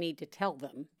is you need to tell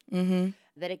them,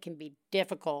 that it can be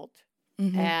difficult,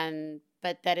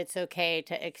 but that it's okay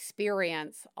to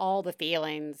experience all the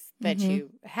feelings that you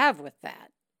have with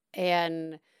that.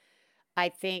 And I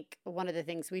think one of the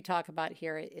things we talk about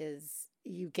here is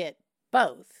you get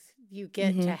both. You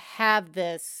get to have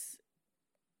these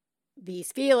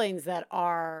feelings that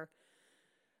are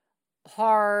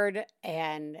hard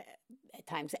and at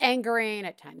times angering,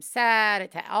 at times sad,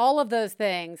 all of those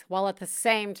things, while at the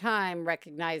same time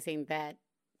recognizing that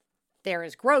there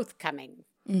is growth coming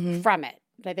from it,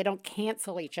 that they don't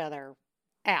cancel each other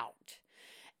out.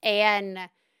 And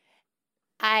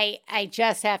I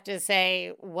just have to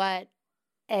say, what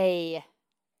a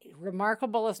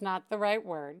remarkable is not the right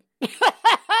word.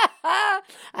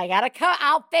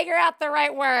 I'll figure out the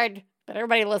right word, but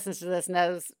everybody who listens to this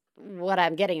knows what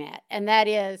I'm getting at. And that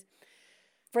is,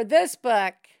 for this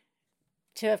book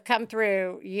to have come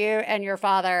through you and your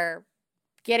father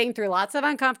getting through lots of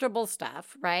uncomfortable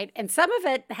stuff, right? And some of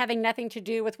it having nothing to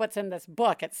do with what's in this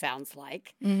book, it sounds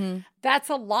like. That's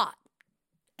a lot.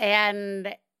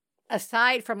 And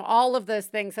aside from all of those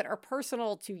things that are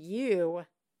personal to you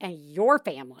and your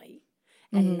family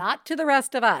and not to the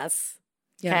rest of us,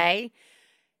 okay?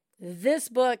 This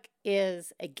book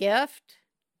is a gift.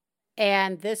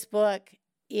 And this book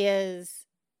is,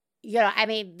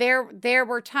 there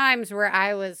were times where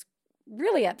I was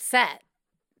really upset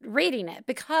reading it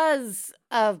because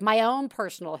of my own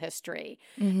personal history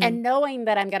and knowing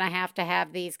that I'm going to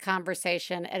have these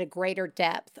conversations at a greater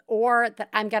depth, or that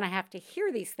I'm going to have to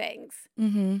hear these things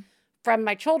from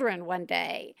my children one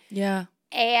day. Yeah.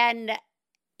 And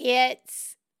I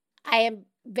am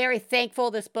very thankful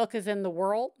this book is in the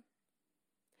world.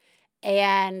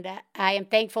 And I am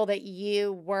thankful that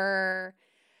you were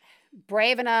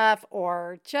brave enough,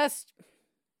 or just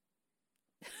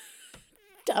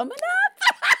dumb enough?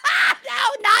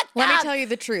 No, not dumb. Let me tell you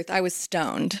the truth. I was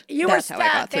stoned. That's how I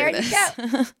got through this.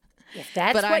 If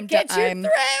that's what gets you through,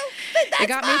 then that's it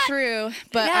got me through.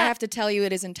 But Yeah. I have to tell you,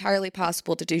 it is entirely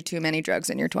possible to do too many drugs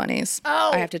in your 20s.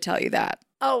 Oh. I have to tell you that.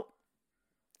 Oh,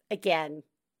 again,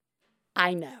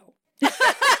 I know.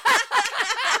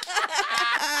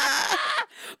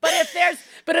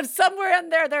 But if somewhere in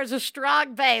there's a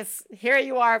strong base, here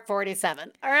you are at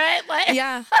 47. All right? Like,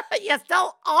 Yeah.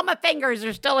 all my fingers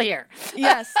are still here.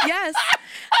 Yes.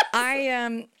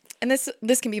 And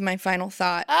this can be my final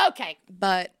thought. Okay.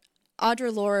 But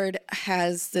Audre Lorde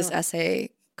has this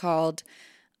essay called,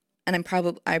 and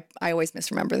I always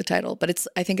misremember the title, but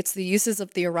I think it's The Uses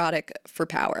of the Erotic for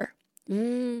Power.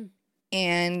 Mm.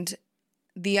 And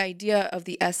the idea of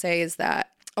the essay is that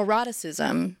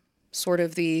eroticism, sort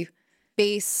of the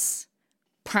base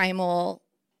primal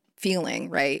feeling,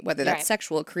 right? Whether that's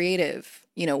sexual, creative,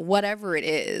 whatever it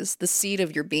is, the seed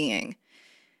of your being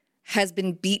has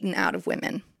been beaten out of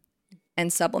women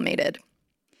and sublimated.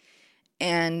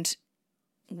 And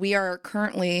we are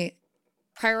currently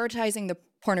prioritizing the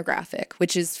pornographic,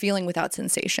 which is feeling without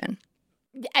sensation.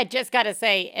 I just got to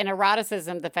say, in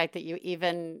eroticism, the fact that you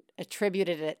even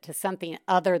attributed it to something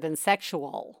other than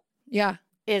sexual Yeah.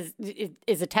 is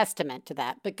a testament to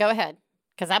that. But go ahead,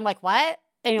 because I'm like, what?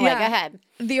 Anyway, go ahead.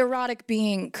 The erotic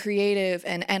being creative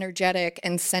and energetic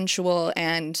and sensual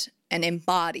and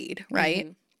embodied, right?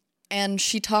 Mm-hmm. And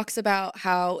she talks about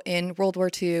how in World War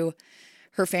II,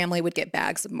 her family would get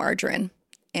bags of margarine.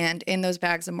 And in those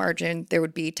bags of margarine, there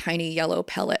would be tiny yellow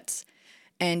pellets.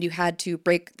 And you had to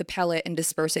break the pellet and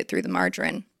disperse it through the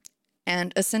margarine.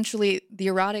 And essentially, the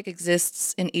erotic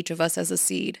exists in each of us as a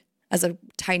seed, as a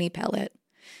tiny pellet.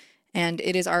 And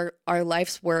it is our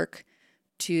life's work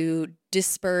to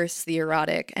disperse the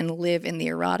erotic and live in the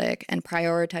erotic and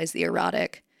prioritize the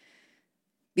erotic.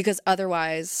 Because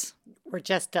otherwise... we're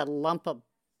just a lump of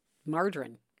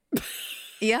margarine.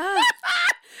 Yeah.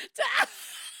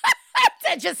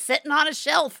 Just sitting on a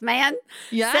shelf, man.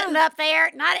 Yeah. Sitting up there.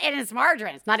 And it's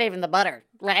margarine. It's not even the butter,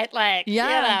 right? Like, you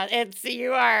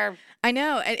are... I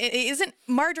know. It isn't...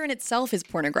 margarine itself is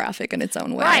pornographic in its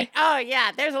own way. Right. Oh,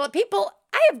 yeah. There's a lot of people...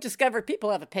 I have discovered people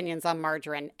have opinions on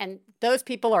margarine, and those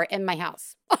people are in my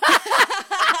house.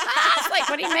 It's like,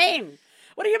 what do you mean?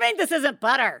 What do you mean this isn't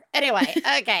butter? Anyway,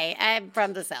 okay, I'm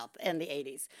from the South in the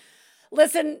 80s.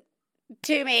 Listen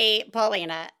to me,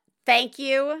 Paulina. Thank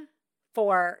you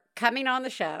for coming on the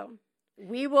show.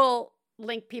 We will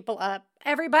link people up.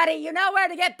 Everybody, you know where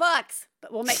to get books,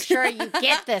 but we'll make sure you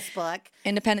get this book.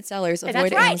 Independent sellers, avoid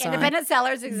That's right, Amazon. Independent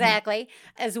sellers, exactly.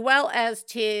 Mm-hmm. As well as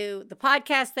to the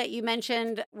podcast that you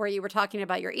mentioned where you were talking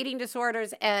about your eating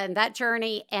disorders and that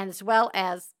journey, and as well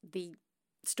as the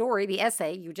story, the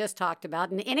essay you just talked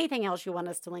about, and anything else you want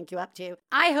us to link you up to.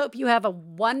 I hope you have a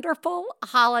wonderful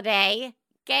holiday.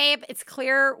 Gabe, it's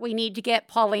clear we need to get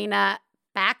Paulina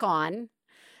back on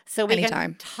so we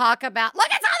can talk about... Look,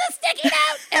 it's on the sticky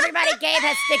note! Everybody, Gabe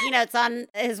has sticky notes on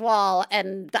his wall,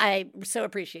 and I so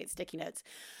appreciate sticky notes.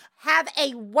 Have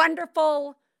a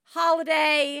wonderful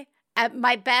holiday.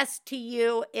 My best to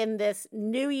you in this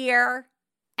new year.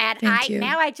 And Thank you.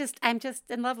 I'm just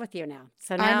in love with you now.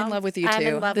 So now I'm in love with you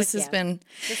too. This has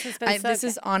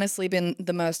honestly been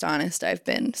the most honest I've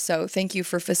been. So thank you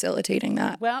for facilitating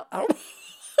that. Well,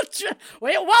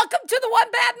 welcome to the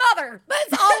One Bad Mother.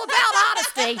 It's all about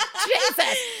honesty.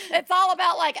 Jesus. It's all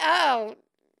about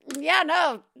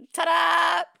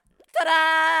ta-da.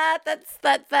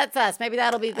 That's us. Maybe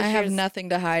that'll be the I have nothing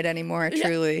to hide anymore,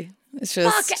 truly. It's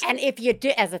just... and if you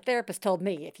do, as a therapist told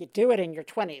me, if you do it in your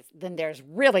 20s, then there's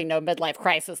really no midlife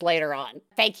crisis later on.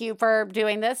 Thank you for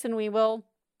doing this, and we will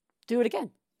do it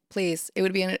again. Please. It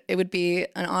would be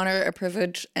an honor, a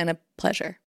privilege, and a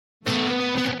pleasure.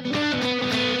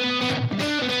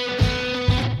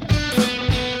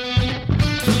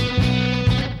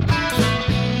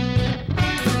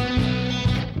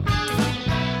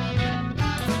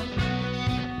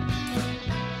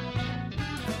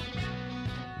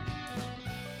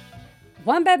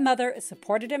 One Bad Mother is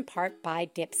supported in part by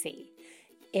Dipsea.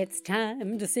 It's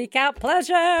time to seek out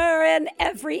pleasure in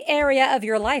every area of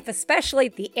your life, especially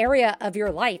the area of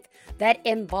your life that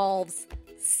involves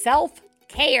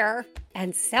self-care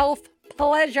and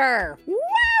self-pleasure.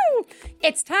 Woo!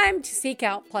 It's time to seek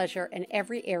out pleasure in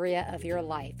every area of your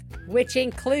life, which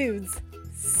includes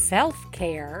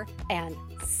self-care and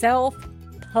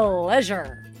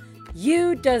self-pleasure.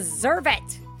 You deserve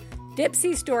it.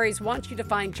 Dipsea Stories wants you to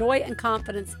find joy and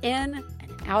confidence in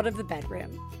and out of the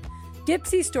bedroom.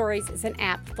 Dipsea Stories is an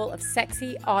app full of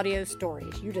sexy audio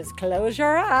stories. You just close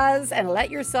your eyes and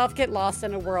let yourself get lost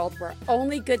in a world where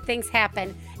only good things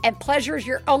happen and pleasure is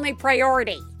your only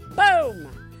priority. Boom!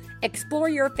 Explore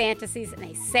your fantasies in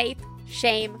a safe,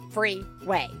 shame-free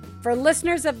way. For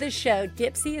listeners of this show,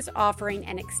 Dipsea is offering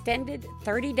an extended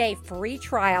 30-day free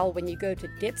trial when you go to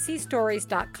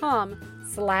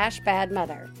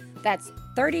dipseastories.com/badmother. That's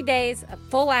 30 days of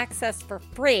full access for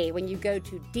free when you go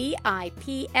to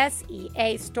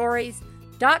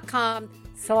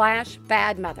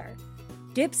dipseastories.com/badmother.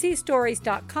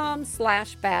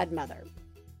 dipseastories.com/badmother.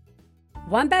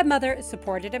 One Bad Mother is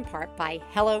supported in part by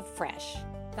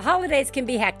HelloFresh. The holidays can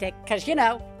be hectic because,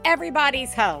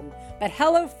 everybody's home, but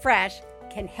HelloFresh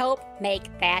can help make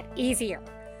that easier.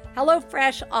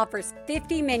 HelloFresh offers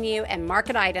 50 menu and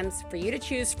market items for you to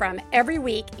choose from every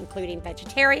week, including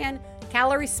vegetarian,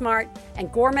 calorie smart,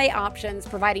 and gourmet options,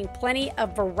 providing plenty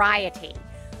of variety.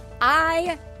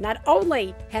 I not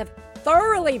only have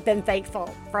thoroughly been thankful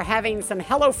for having some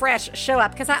HelloFresh show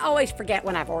up, because I always forget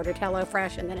when I've ordered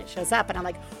HelloFresh and then it shows up and I'm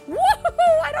like,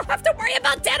 woohoo, I don't have to worry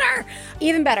about dinner.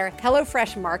 Even better,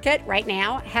 HelloFresh Market right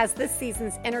now has this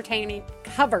season's entertainment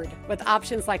covered with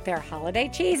options like their holiday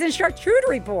cheese and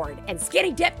charcuterie board and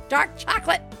skinny dip dark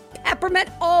chocolate peppermint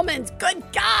almonds. Good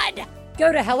God!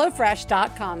 Go to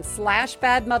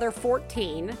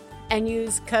HelloFresh.com/badmother14 and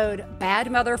use code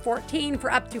BADMOTHER14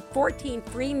 for up to 14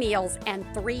 free meals and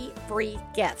 3 free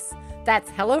gifts.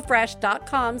 That's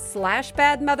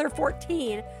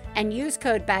HelloFresh.com/BadMother14 and use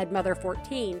code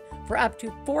BADMOTHER14 for up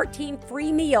to 14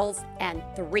 free meals and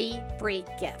 3 free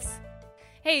gifts.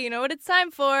 Hey, you know what it's time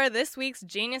for? This week's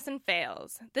Genius and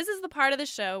Fails. This is the part of the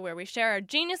show where we share our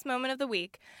genius moment of the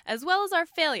week, as well as our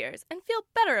failures, and feel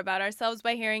better about ourselves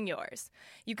by hearing yours.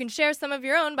 You can share some of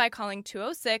your own by calling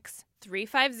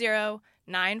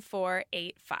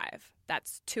 206-350-9485.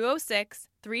 That's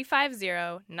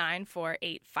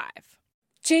 206-350-9485.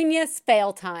 Genius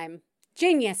fail time.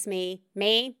 Genius me.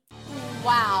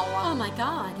 Wow. Oh my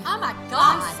God. Oh my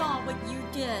God. I saw what you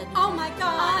did. Oh my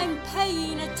God. I'm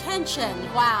paying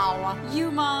attention. Wow.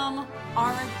 You, Mom,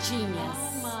 are a genius.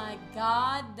 Oh my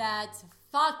God, that's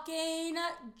fucking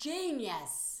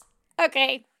genius.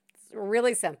 Okay, it's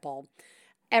really simple.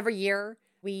 Every year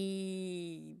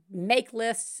we make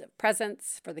lists of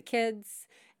presents for the kids,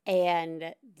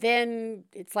 and then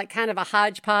it's like kind of a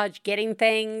hodgepodge getting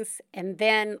things. And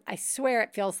then I swear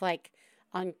it feels like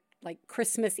on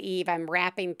Christmas Eve, I'm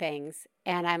wrapping things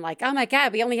and I'm like, oh my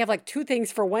God, we only have 2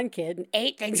 things for one kid and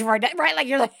 8 things for another, right? Like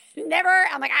you're like, never.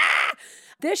 I'm like, ah.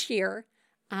 This year,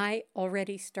 I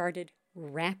already started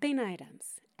wrapping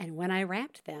items. And when I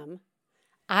wrapped them,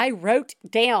 I wrote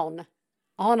down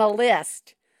on a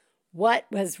list what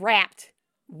was wrapped,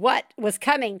 what was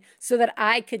coming, so that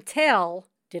I could tell,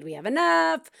 did we have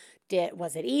enough?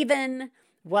 Was it even?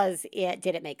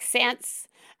 Did it make sense?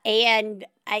 And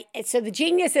so the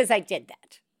genius is I did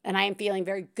that. And I am feeling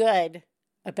very good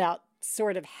about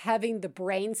sort of having the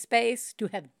brain space to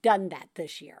have done that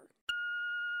this year.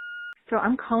 So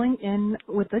I'm calling in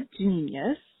with a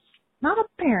genius, not a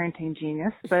parenting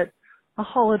genius, but a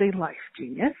holiday life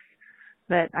genius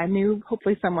that I knew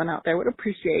hopefully someone out there would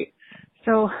appreciate.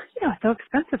 So, it's so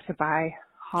expensive to buy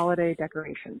holiday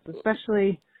decorations,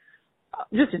 especially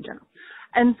just in general.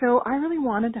 And so I really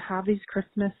wanted to have these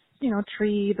Christmas,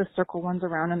 tree, the circle ones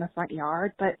around in the front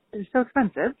yard, but they're so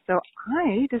expensive. So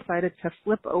I decided to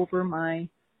flip over my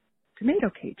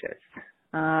tomato cages.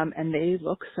 And they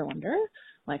look cylinder,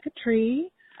 like a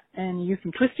tree, and you use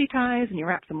some twisty ties and you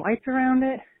wrap some lights around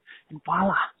it, and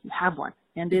voila, you have one.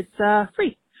 And it's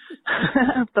free.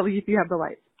 So if you have the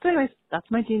lights. So anyways, that's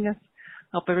my genius.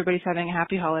 Hope everybody's having a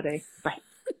happy holiday. Bye.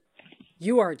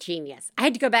 You are a genius. I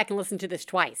had to go back and listen to this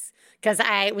twice because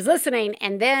I was listening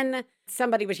and then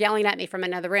somebody was yelling at me from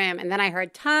another room. And then I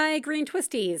heard tie green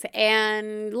twisties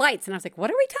and lights. And I was like, what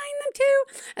are we tying them to?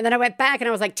 And then I went back and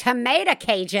I was like, tomato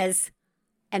cages.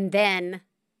 And then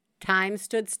time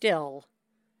stood still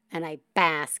and I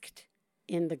basked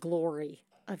in the glory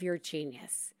of your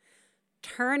genius.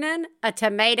 Turning a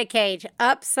tomato cage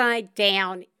upside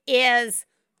down is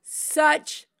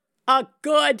such a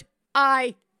good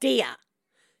idea.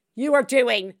 You are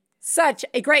doing such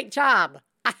a great job.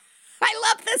 I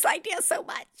love this idea so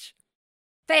much.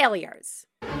 Failures.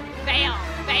 Fail,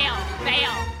 fail,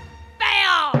 fail,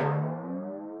 fail!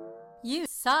 You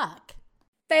suck.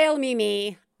 Fail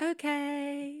me.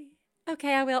 Okay,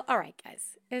 I will. All right,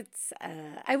 guys.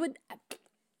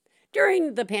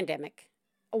 During the pandemic,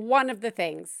 one of the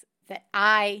things that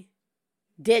I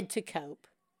did to cope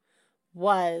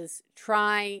was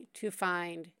try to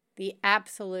find the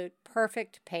absolute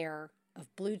perfect pair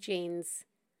of blue jeans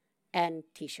and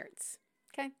t-shirts.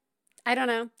 Okay? I don't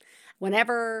know.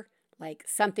 Whenever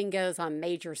something goes on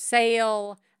major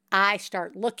sale, I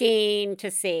start looking to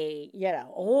see,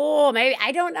 maybe,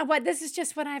 I don't know what, this is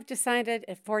just what I've decided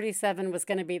at 47 was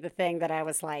going to be the thing that I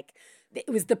was like, it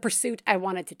was the pursuit I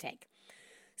wanted to take.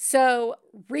 So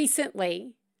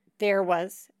recently there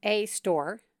was a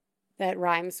store that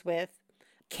rhymes with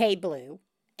K-Blue.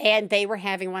 And they were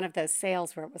having one of those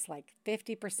sales where it was like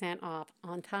 50% off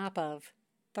on top of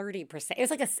 30%. It was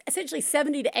like essentially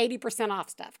 70 to 80% off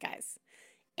stuff, guys.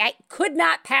 I could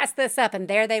not pass this up. And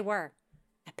there they were.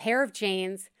 A pair of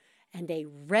jeans and a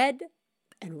red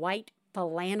and white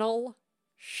flannel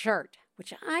shirt,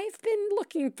 which I've been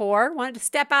looking for. Wanted to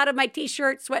step out of my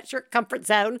t-shirt, sweatshirt comfort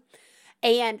zone.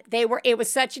 And it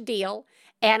was such a deal.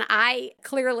 And I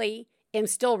clearly am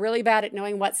still really bad at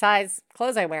knowing what size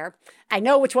clothes I wear. I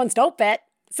know which ones don't fit.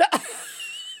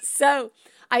 So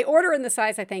I order in the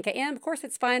size I think I am. Of course,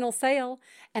 it's final sale.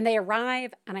 And they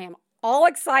arrive and I am all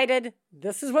excited.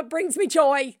 This is what brings me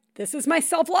joy. This is my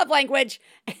self-love language.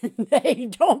 And they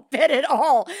don't fit at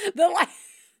all.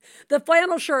 The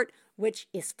flannel shirt, which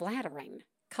is flattering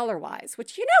color-wise,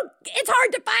 which, it's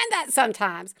hard to find that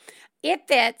sometimes. It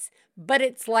fits, but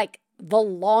it's like the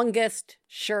longest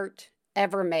shirt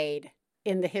ever made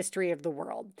in the history of the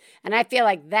world. And I feel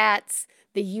like that's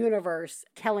the universe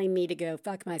telling me to go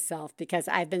fuck myself because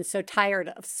I've been so tired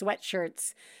of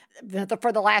sweatshirts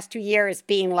for the last 2 years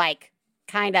being like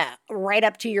kind of right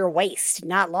up to your waist,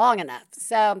 not long enough.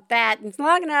 So that's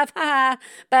long enough,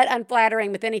 but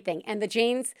unflattering with anything. And the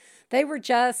jeans, they were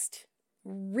just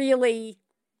really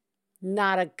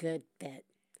not a good fit.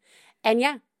 And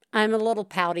yeah, I'm a little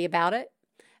pouty about it.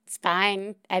 It's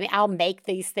fine. I mean, I'll make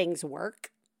these things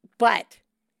work, but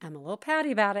I'm a little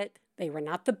pouty about it. They were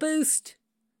not the boost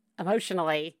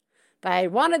emotionally that I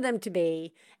wanted them to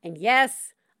be. And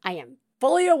yes, I am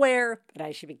fully aware that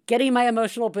I should be getting my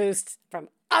emotional boosts from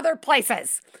other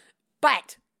places,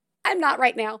 but I'm not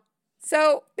right now.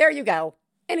 So there you go.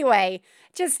 Anyway,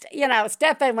 just,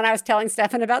 Stefan, when I was telling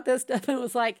Stefan about this, Stefan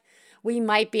was like, we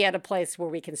might be at a place where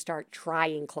we can start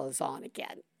trying clothes on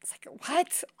again. It's like,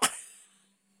 what?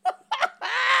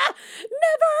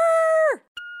 Never!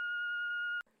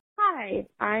 Hi,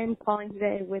 I'm calling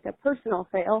today with a personal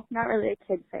fail, not really a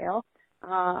kid fail,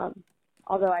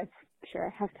 although I'm sure I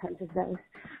have tons of those.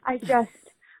 I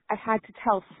had to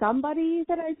tell somebody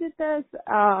that I did this.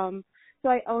 So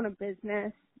I own a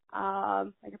business,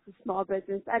 like it's a small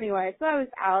business. Anyway, so I was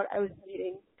out, I was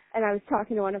meeting, and I was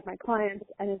talking to one of my clients,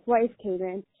 and his wife came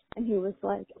in, and he was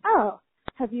like, oh,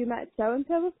 have you met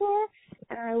so-and-so before?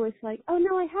 And I was like, oh,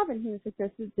 no, I haven't. He was like,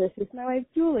 this is my wife,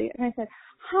 Julie. And I said,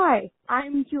 hi,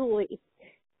 I'm Julie.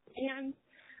 And,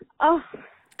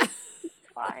 it's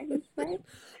fine, right?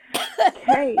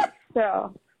 Okay,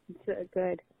 so it's a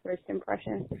good first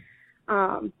impression.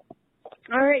 All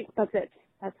right, that's it.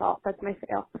 That's all. That's my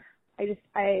fail.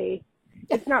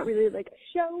 It's not really like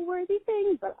a show-worthy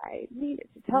thing, but I needed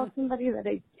to tell somebody that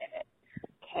I did it.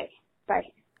 Okay,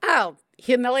 bye. Oh,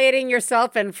 humiliating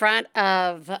yourself in front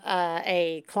of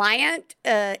a client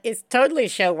is totally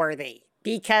show-worthy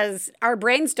because our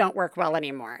brains don't work well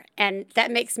anymore. And that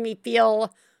makes me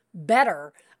feel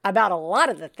better about a lot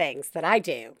of the things that I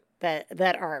do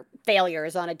that are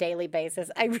failures on a daily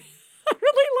basis. I really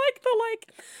like the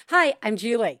hi, I'm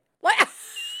Julie. What?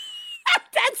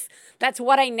 That's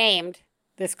what I named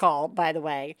this call, by the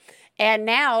way. And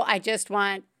now I just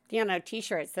want,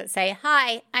 T-shirts that say,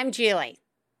 hi, I'm Julie.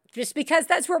 Just because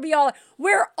that's where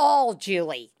we're all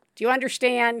Julie. Do you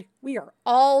understand? We are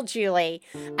all Julie.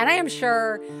 And I am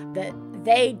sure that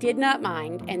they did not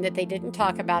mind and that they didn't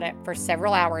talk about it for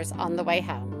several hours on the way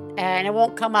home. And it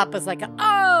won't come up as like,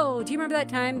 oh, do you remember that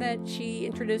time that she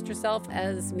introduced herself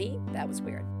as me? That was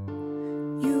weird.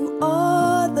 You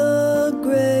are the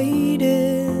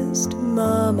greatest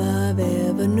mom I've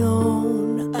ever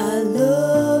known. I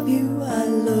love you, I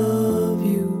love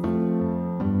you.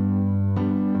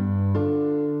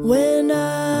 When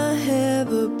I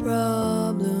have a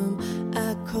problem,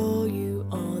 I call you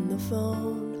on the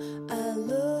phone. I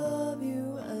love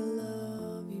you, I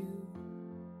love you.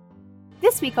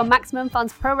 This week on Maximum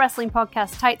Fun's pro wrestling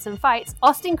podcast Tights and Fights,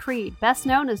 Austin Creed, best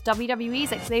known as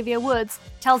WWE's Xavier Woods,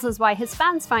 tells us why his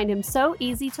fans find him so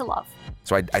easy to love.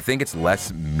 So I think it's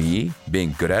less me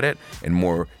being good at it and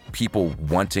more people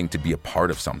wanting to be a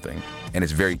part of something. And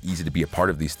it's very easy to be a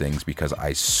part of these things because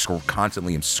I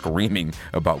constantly am screaming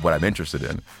about what I'm interested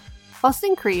in.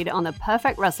 Austin Creed on the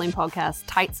Perfect Wrestling podcast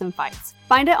Tights and Fights.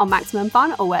 Find it on Maximum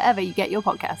Fun or wherever you get your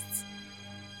podcasts.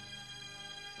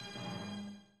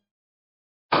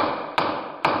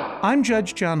 I'm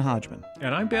Judge John Hodgman.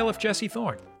 And I'm Bailiff Jesse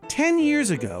Thorne. 10 years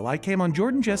ago, I came on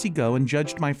Jordan Jesse Go and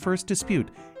judged my first dispute.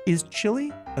 Is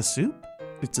chili a soup?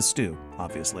 It's a stew,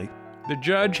 obviously. The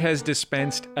judge has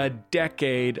dispensed a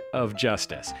decade of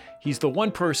justice. He's the one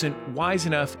person wise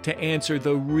enough to answer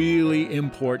the really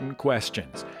important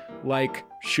questions, like,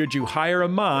 should you hire a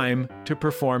mime to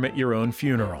perform at your own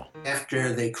funeral?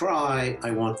 After they cry, I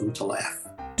want them to laugh.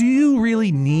 Do you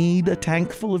really need a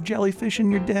tank full of jellyfish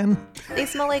in your den? They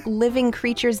smell like living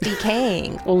creatures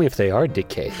decaying. Only if they are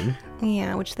decaying.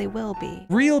 Yeah, which they will be.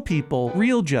 Real people,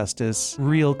 real justice,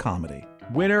 real comedy.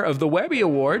 Winner of the Webby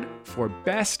Award for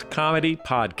Best Comedy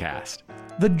Podcast.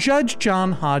 The Judge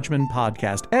John Hodgman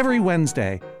Podcast, every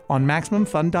Wednesday on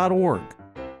MaximumFun.org.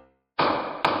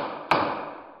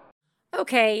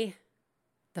 Okay,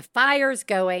 the fire's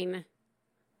going.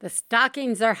 The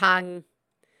stockings are hung.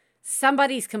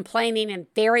 Somebody's complaining and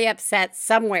very upset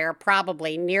somewhere,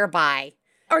 probably nearby,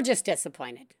 or just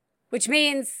disappointed. Which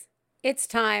means it's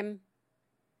time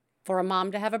for a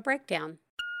mom to have a breakdown.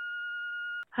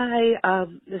 Hi,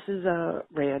 this is a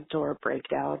rant or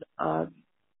breakdown.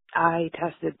 I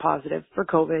tested positive for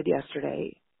COVID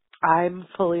yesterday. I'm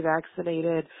fully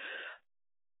vaccinated.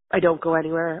 I don't go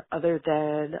anywhere other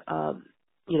than,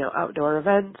 outdoor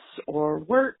events or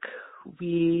work.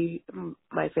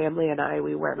 My family and I,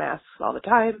 we wear masks all the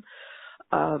time.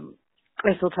 I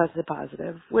still tested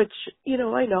positive, which,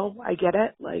 I know, I get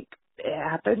it, like, it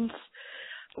happens.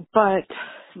 But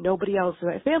nobody else in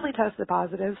my family tested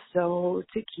positive, so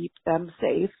to keep them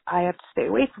safe, I have to stay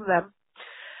away from them.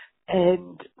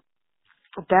 And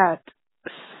that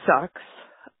sucks.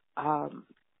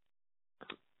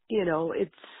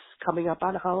 It's coming up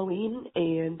on Halloween,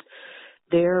 and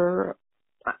they're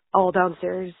all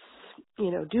downstairs,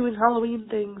 doing Halloween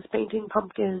things, painting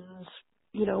pumpkins,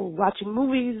 watching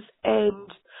movies,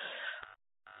 and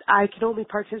I can only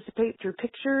participate through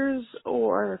pictures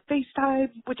or FaceTime,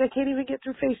 which I can't even get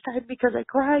through FaceTime because I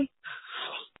cry.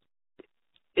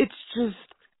 It's just,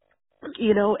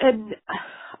 and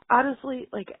honestly,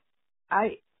 like,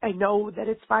 I know that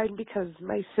it's fine because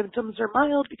my symptoms are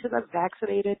mild because I'm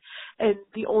vaccinated, and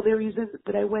the only reason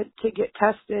that I went to get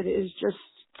tested is just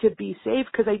to be safe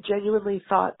because I genuinely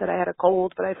thought that I had a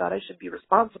cold, but I thought I should be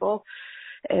responsible,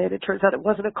 and it turns out it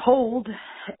wasn't a cold,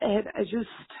 and I just,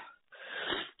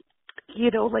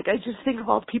 I just think of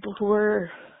all the people who are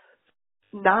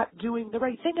not doing the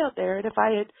right thing out there, and if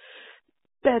I had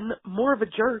been more of a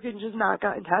jerk and just not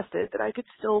gotten tested, then I could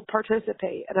still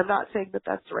participate. And I'm not saying that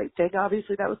that's the right thing.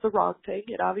 Obviously, that was the wrong thing,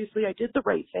 and obviously I did the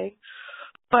right thing.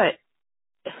 But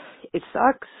it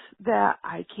sucks that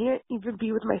I can't even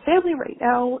be with my family right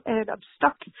now, and I'm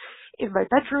stuck in my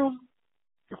bedroom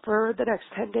for the next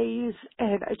 10 days,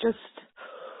 and I just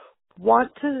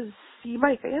want to see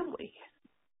my family.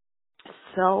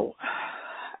 So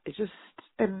I just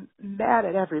am mad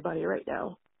at everybody right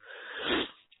now.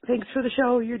 Thanks for the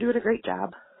show. You're doing a great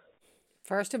job.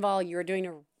 First of all, you're doing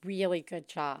a really good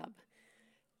job.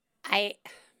 A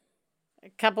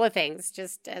couple of things,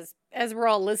 just as we're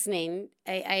all listening,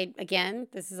 I again,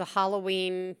 this is a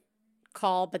Halloween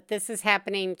call, but this is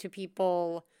happening to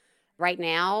people right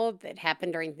now. That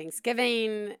happened during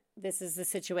Thanksgiving. This is the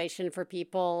situation for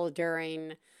people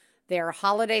during their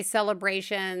holiday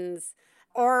celebrations,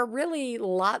 or really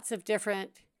lots of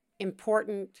different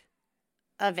important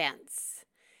events.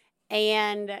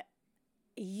 And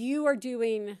you are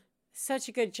doing such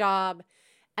a good job.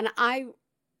 And I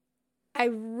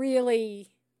really,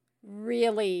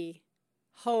 really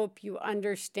hope you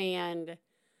understand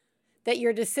that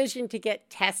your decision to get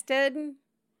tested,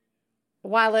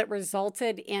 while it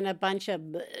resulted in a bunch of,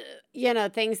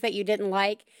 things that you didn't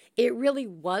like, it really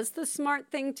was the smart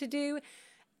thing to do.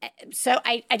 So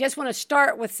I just want to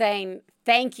start with saying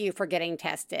thank you for getting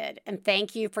tested, and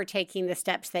thank you for taking the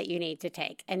steps that you need to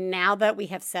take. And now that we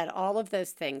have said all of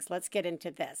those things, let's get into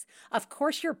this. Of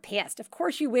course you're pissed. Of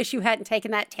course you wish you hadn't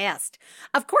taken that test.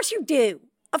 Of course you do.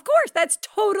 Of course, that's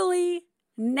totally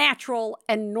natural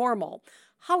and normal.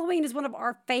 Halloween is one of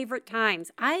our favorite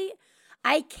times. I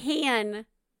can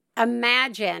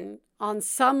imagine on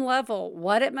some level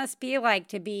what it must be like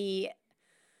to be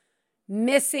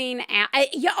missing out.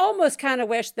 You almost kind of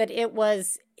wish that it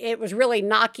was really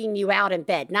knocking you out in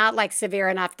bed, not like severe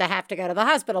enough to have to go to the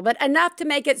hospital, but enough to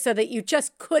make it so that you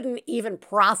just couldn't even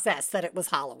process that it was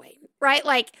Halloween, right?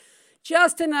 Like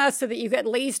just enough so that you at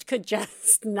least could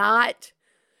just not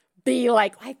be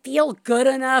like, I feel good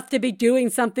enough to be doing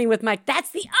something with my,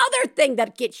 that's the other thing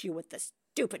that gets you with this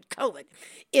stupid COVID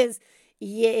is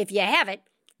if you have it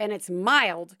and it's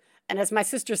mild, and as my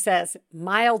sister says,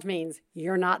 mild means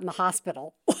you're not in the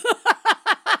hospital,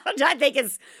 which I think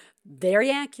is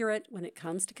very accurate when it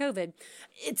comes to COVID.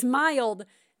 It's mild.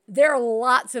 There are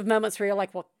lots of moments where you're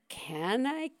like, well, can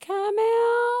I come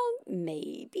out?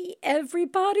 Maybe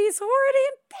everybody's already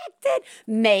infected.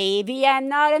 Maybe I'm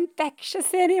not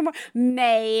infectious anymore.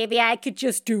 Maybe I could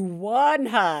just do one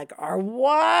hug or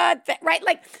one thing, right?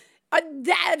 Like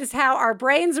that is how our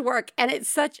brains work. And it's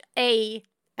such a,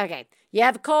 okay, you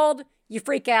have a cold, you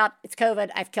freak out, it's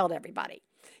COVID, I've killed everybody.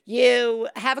 you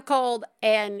have a cold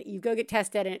and you go get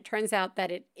tested and it turns out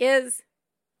that it is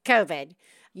COVID.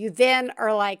 You then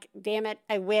are like, damn it,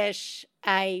 I wish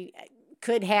I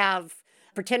could have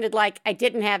pretended like I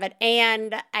didn't have it,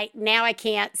 and now I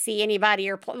can't see anybody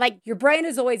or like your brain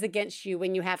is always against you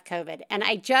when you have COVID. And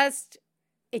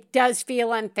it does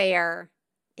feel unfair.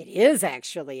 It is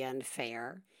actually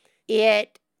unfair.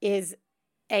 It is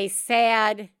a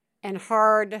sad and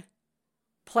hard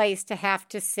place to have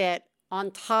to sit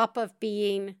on top of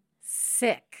being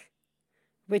sick,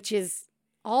 which is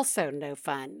also no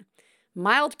fun.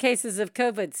 Mild cases of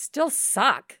COVID still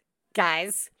suck,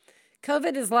 guys.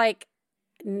 COVID is like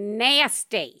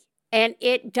nasty, and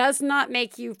it does not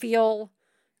make you feel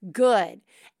good.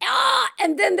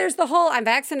 And then there's the whole, I'm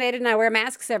vaccinated and I wear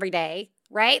masks every day,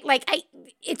 right? Like,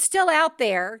 it's still out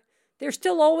there. There's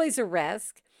still always a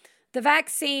risk. The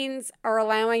vaccines are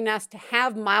allowing us to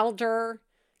have milder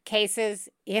cases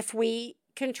if we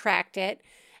contract it.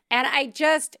 And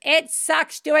it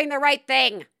sucks doing the right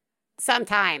thing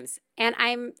sometimes. And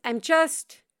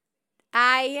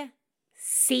I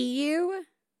see you.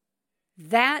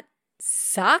 That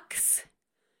sucks.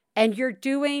 And you're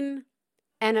doing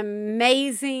an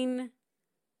amazing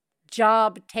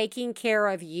job taking care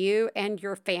of you and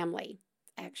your family,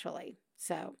 actually.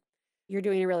 So you're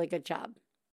doing a really good job.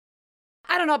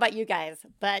 I don't know about you guys,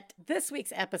 but this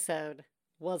week's episode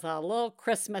was a little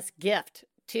Christmas gift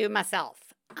to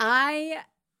myself. I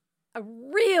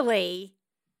really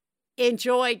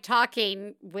enjoyed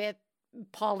talking with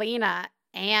Paulina,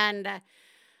 and I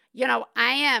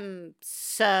am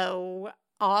so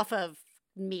off of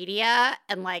media,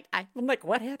 and I'm like,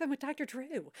 what happened with Dr.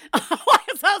 Drew?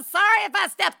 I'm so sorry if I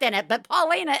stepped in it, but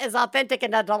Paulina is authentic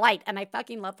and a delight, and I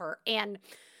fucking love her. And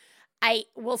I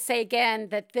will say again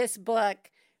that this book,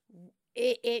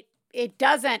 it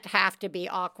doesn't have to be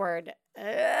awkward,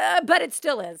 but it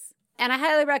still is. And I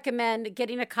highly recommend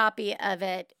getting a copy of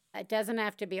it. It doesn't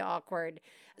have to be awkward,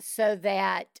 so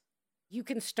that you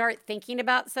can start thinking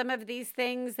about some of these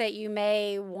things that you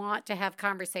may want to have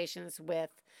conversations with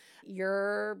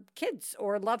your kids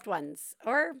or loved ones.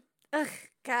 Or,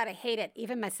 God, I hate it.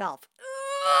 Even myself.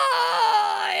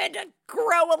 I had to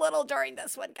grow a little during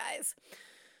this one, guys.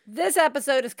 This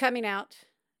episode is coming out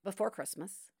before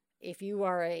Christmas. If you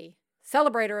are a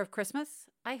celebrator of Christmas,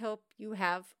 I hope you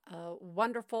have a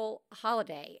wonderful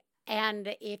holiday.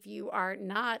 And if you are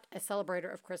not a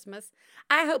celebrator of Christmas,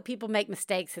 I hope people make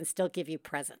mistakes and still give you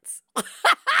presents.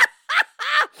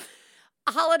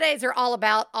 Holidays are all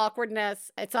about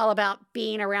awkwardness. It's all about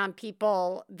being around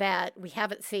people that we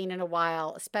haven't seen in a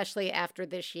while, especially after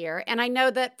this year. And I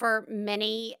know that for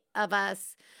many of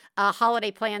us,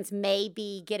 holiday plans may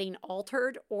be getting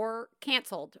altered or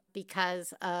canceled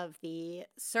because of the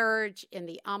surge in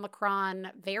the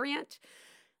Omicron variant.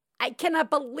 I cannot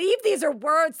believe these are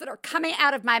words that are coming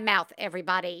out of my mouth,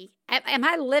 everybody. Am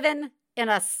I living in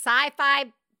a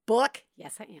sci-fi book?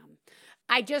 Yes, I am.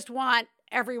 I just want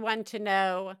everyone to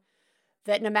know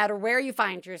that no matter where you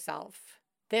find yourself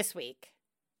this week,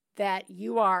 that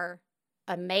you are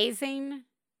amazing,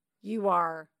 you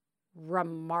are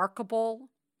remarkable,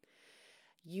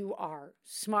 you are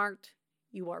smart,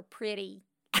 you are pretty,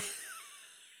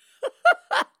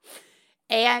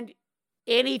 and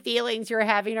any feelings you're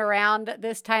having around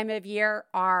this time of year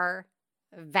are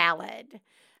valid.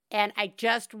 And I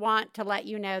just want to let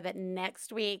you know that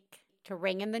next week, to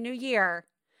ring in the new year,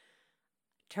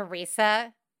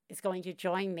 Teresa is going to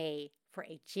join me for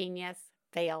a Genius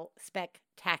Fail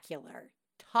Spectacular.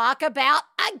 Talk about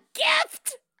a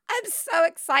gift! I'm so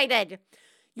excited.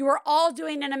 You are all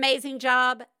doing an amazing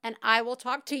job, and I will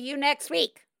talk to you next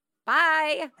week.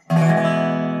 Bye.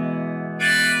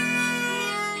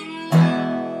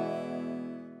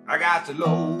 I got the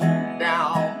low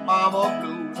down mama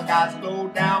blues. I got the low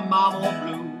down mama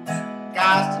blues.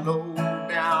 Got the low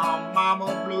down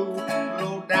mama blues.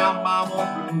 Low down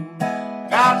mama blues.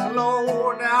 Got the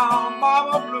low down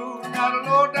mama blues. Got the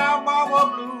low down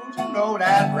mama blues. You know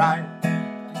that right.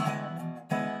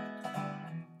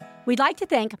 We'd like to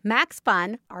thank Max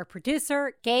Fun, our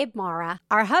producer, Gabe Mara,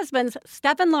 our husbands,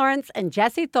 Stephen Lawrence and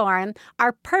Jesse Thorne,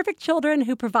 our perfect children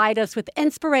who provide us with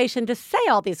inspiration to say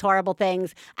all these horrible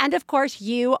things, and of course,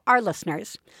 you, our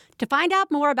listeners. To find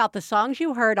out more about the songs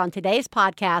you heard on today's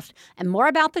podcast and more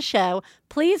about the show,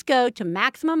 please go to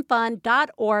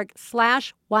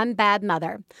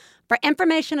MaximumFun.org/OneBadMother. For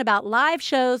information about live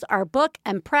shows, our book,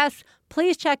 and press,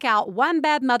 please check out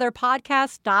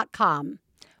OneBadMotherPodcast.com.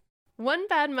 One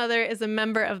Bad Mother is a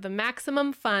member of the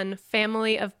Maximum Fun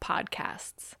family of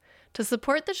podcasts. To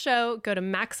support the show, go to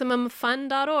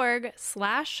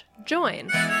MaximumFun.org/join.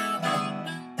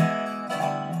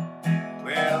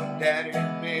 Well, daddy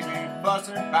and baby fuss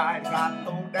and fight, got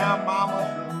low down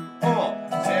mama blues.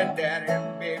 Oh, said daddy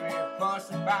and baby fuss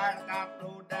and fight, got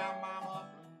low down mama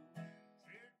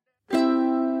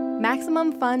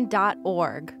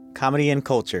MaximumFun.org. Comedy and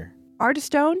culture.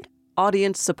 Artist owned.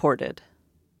 Audience supported.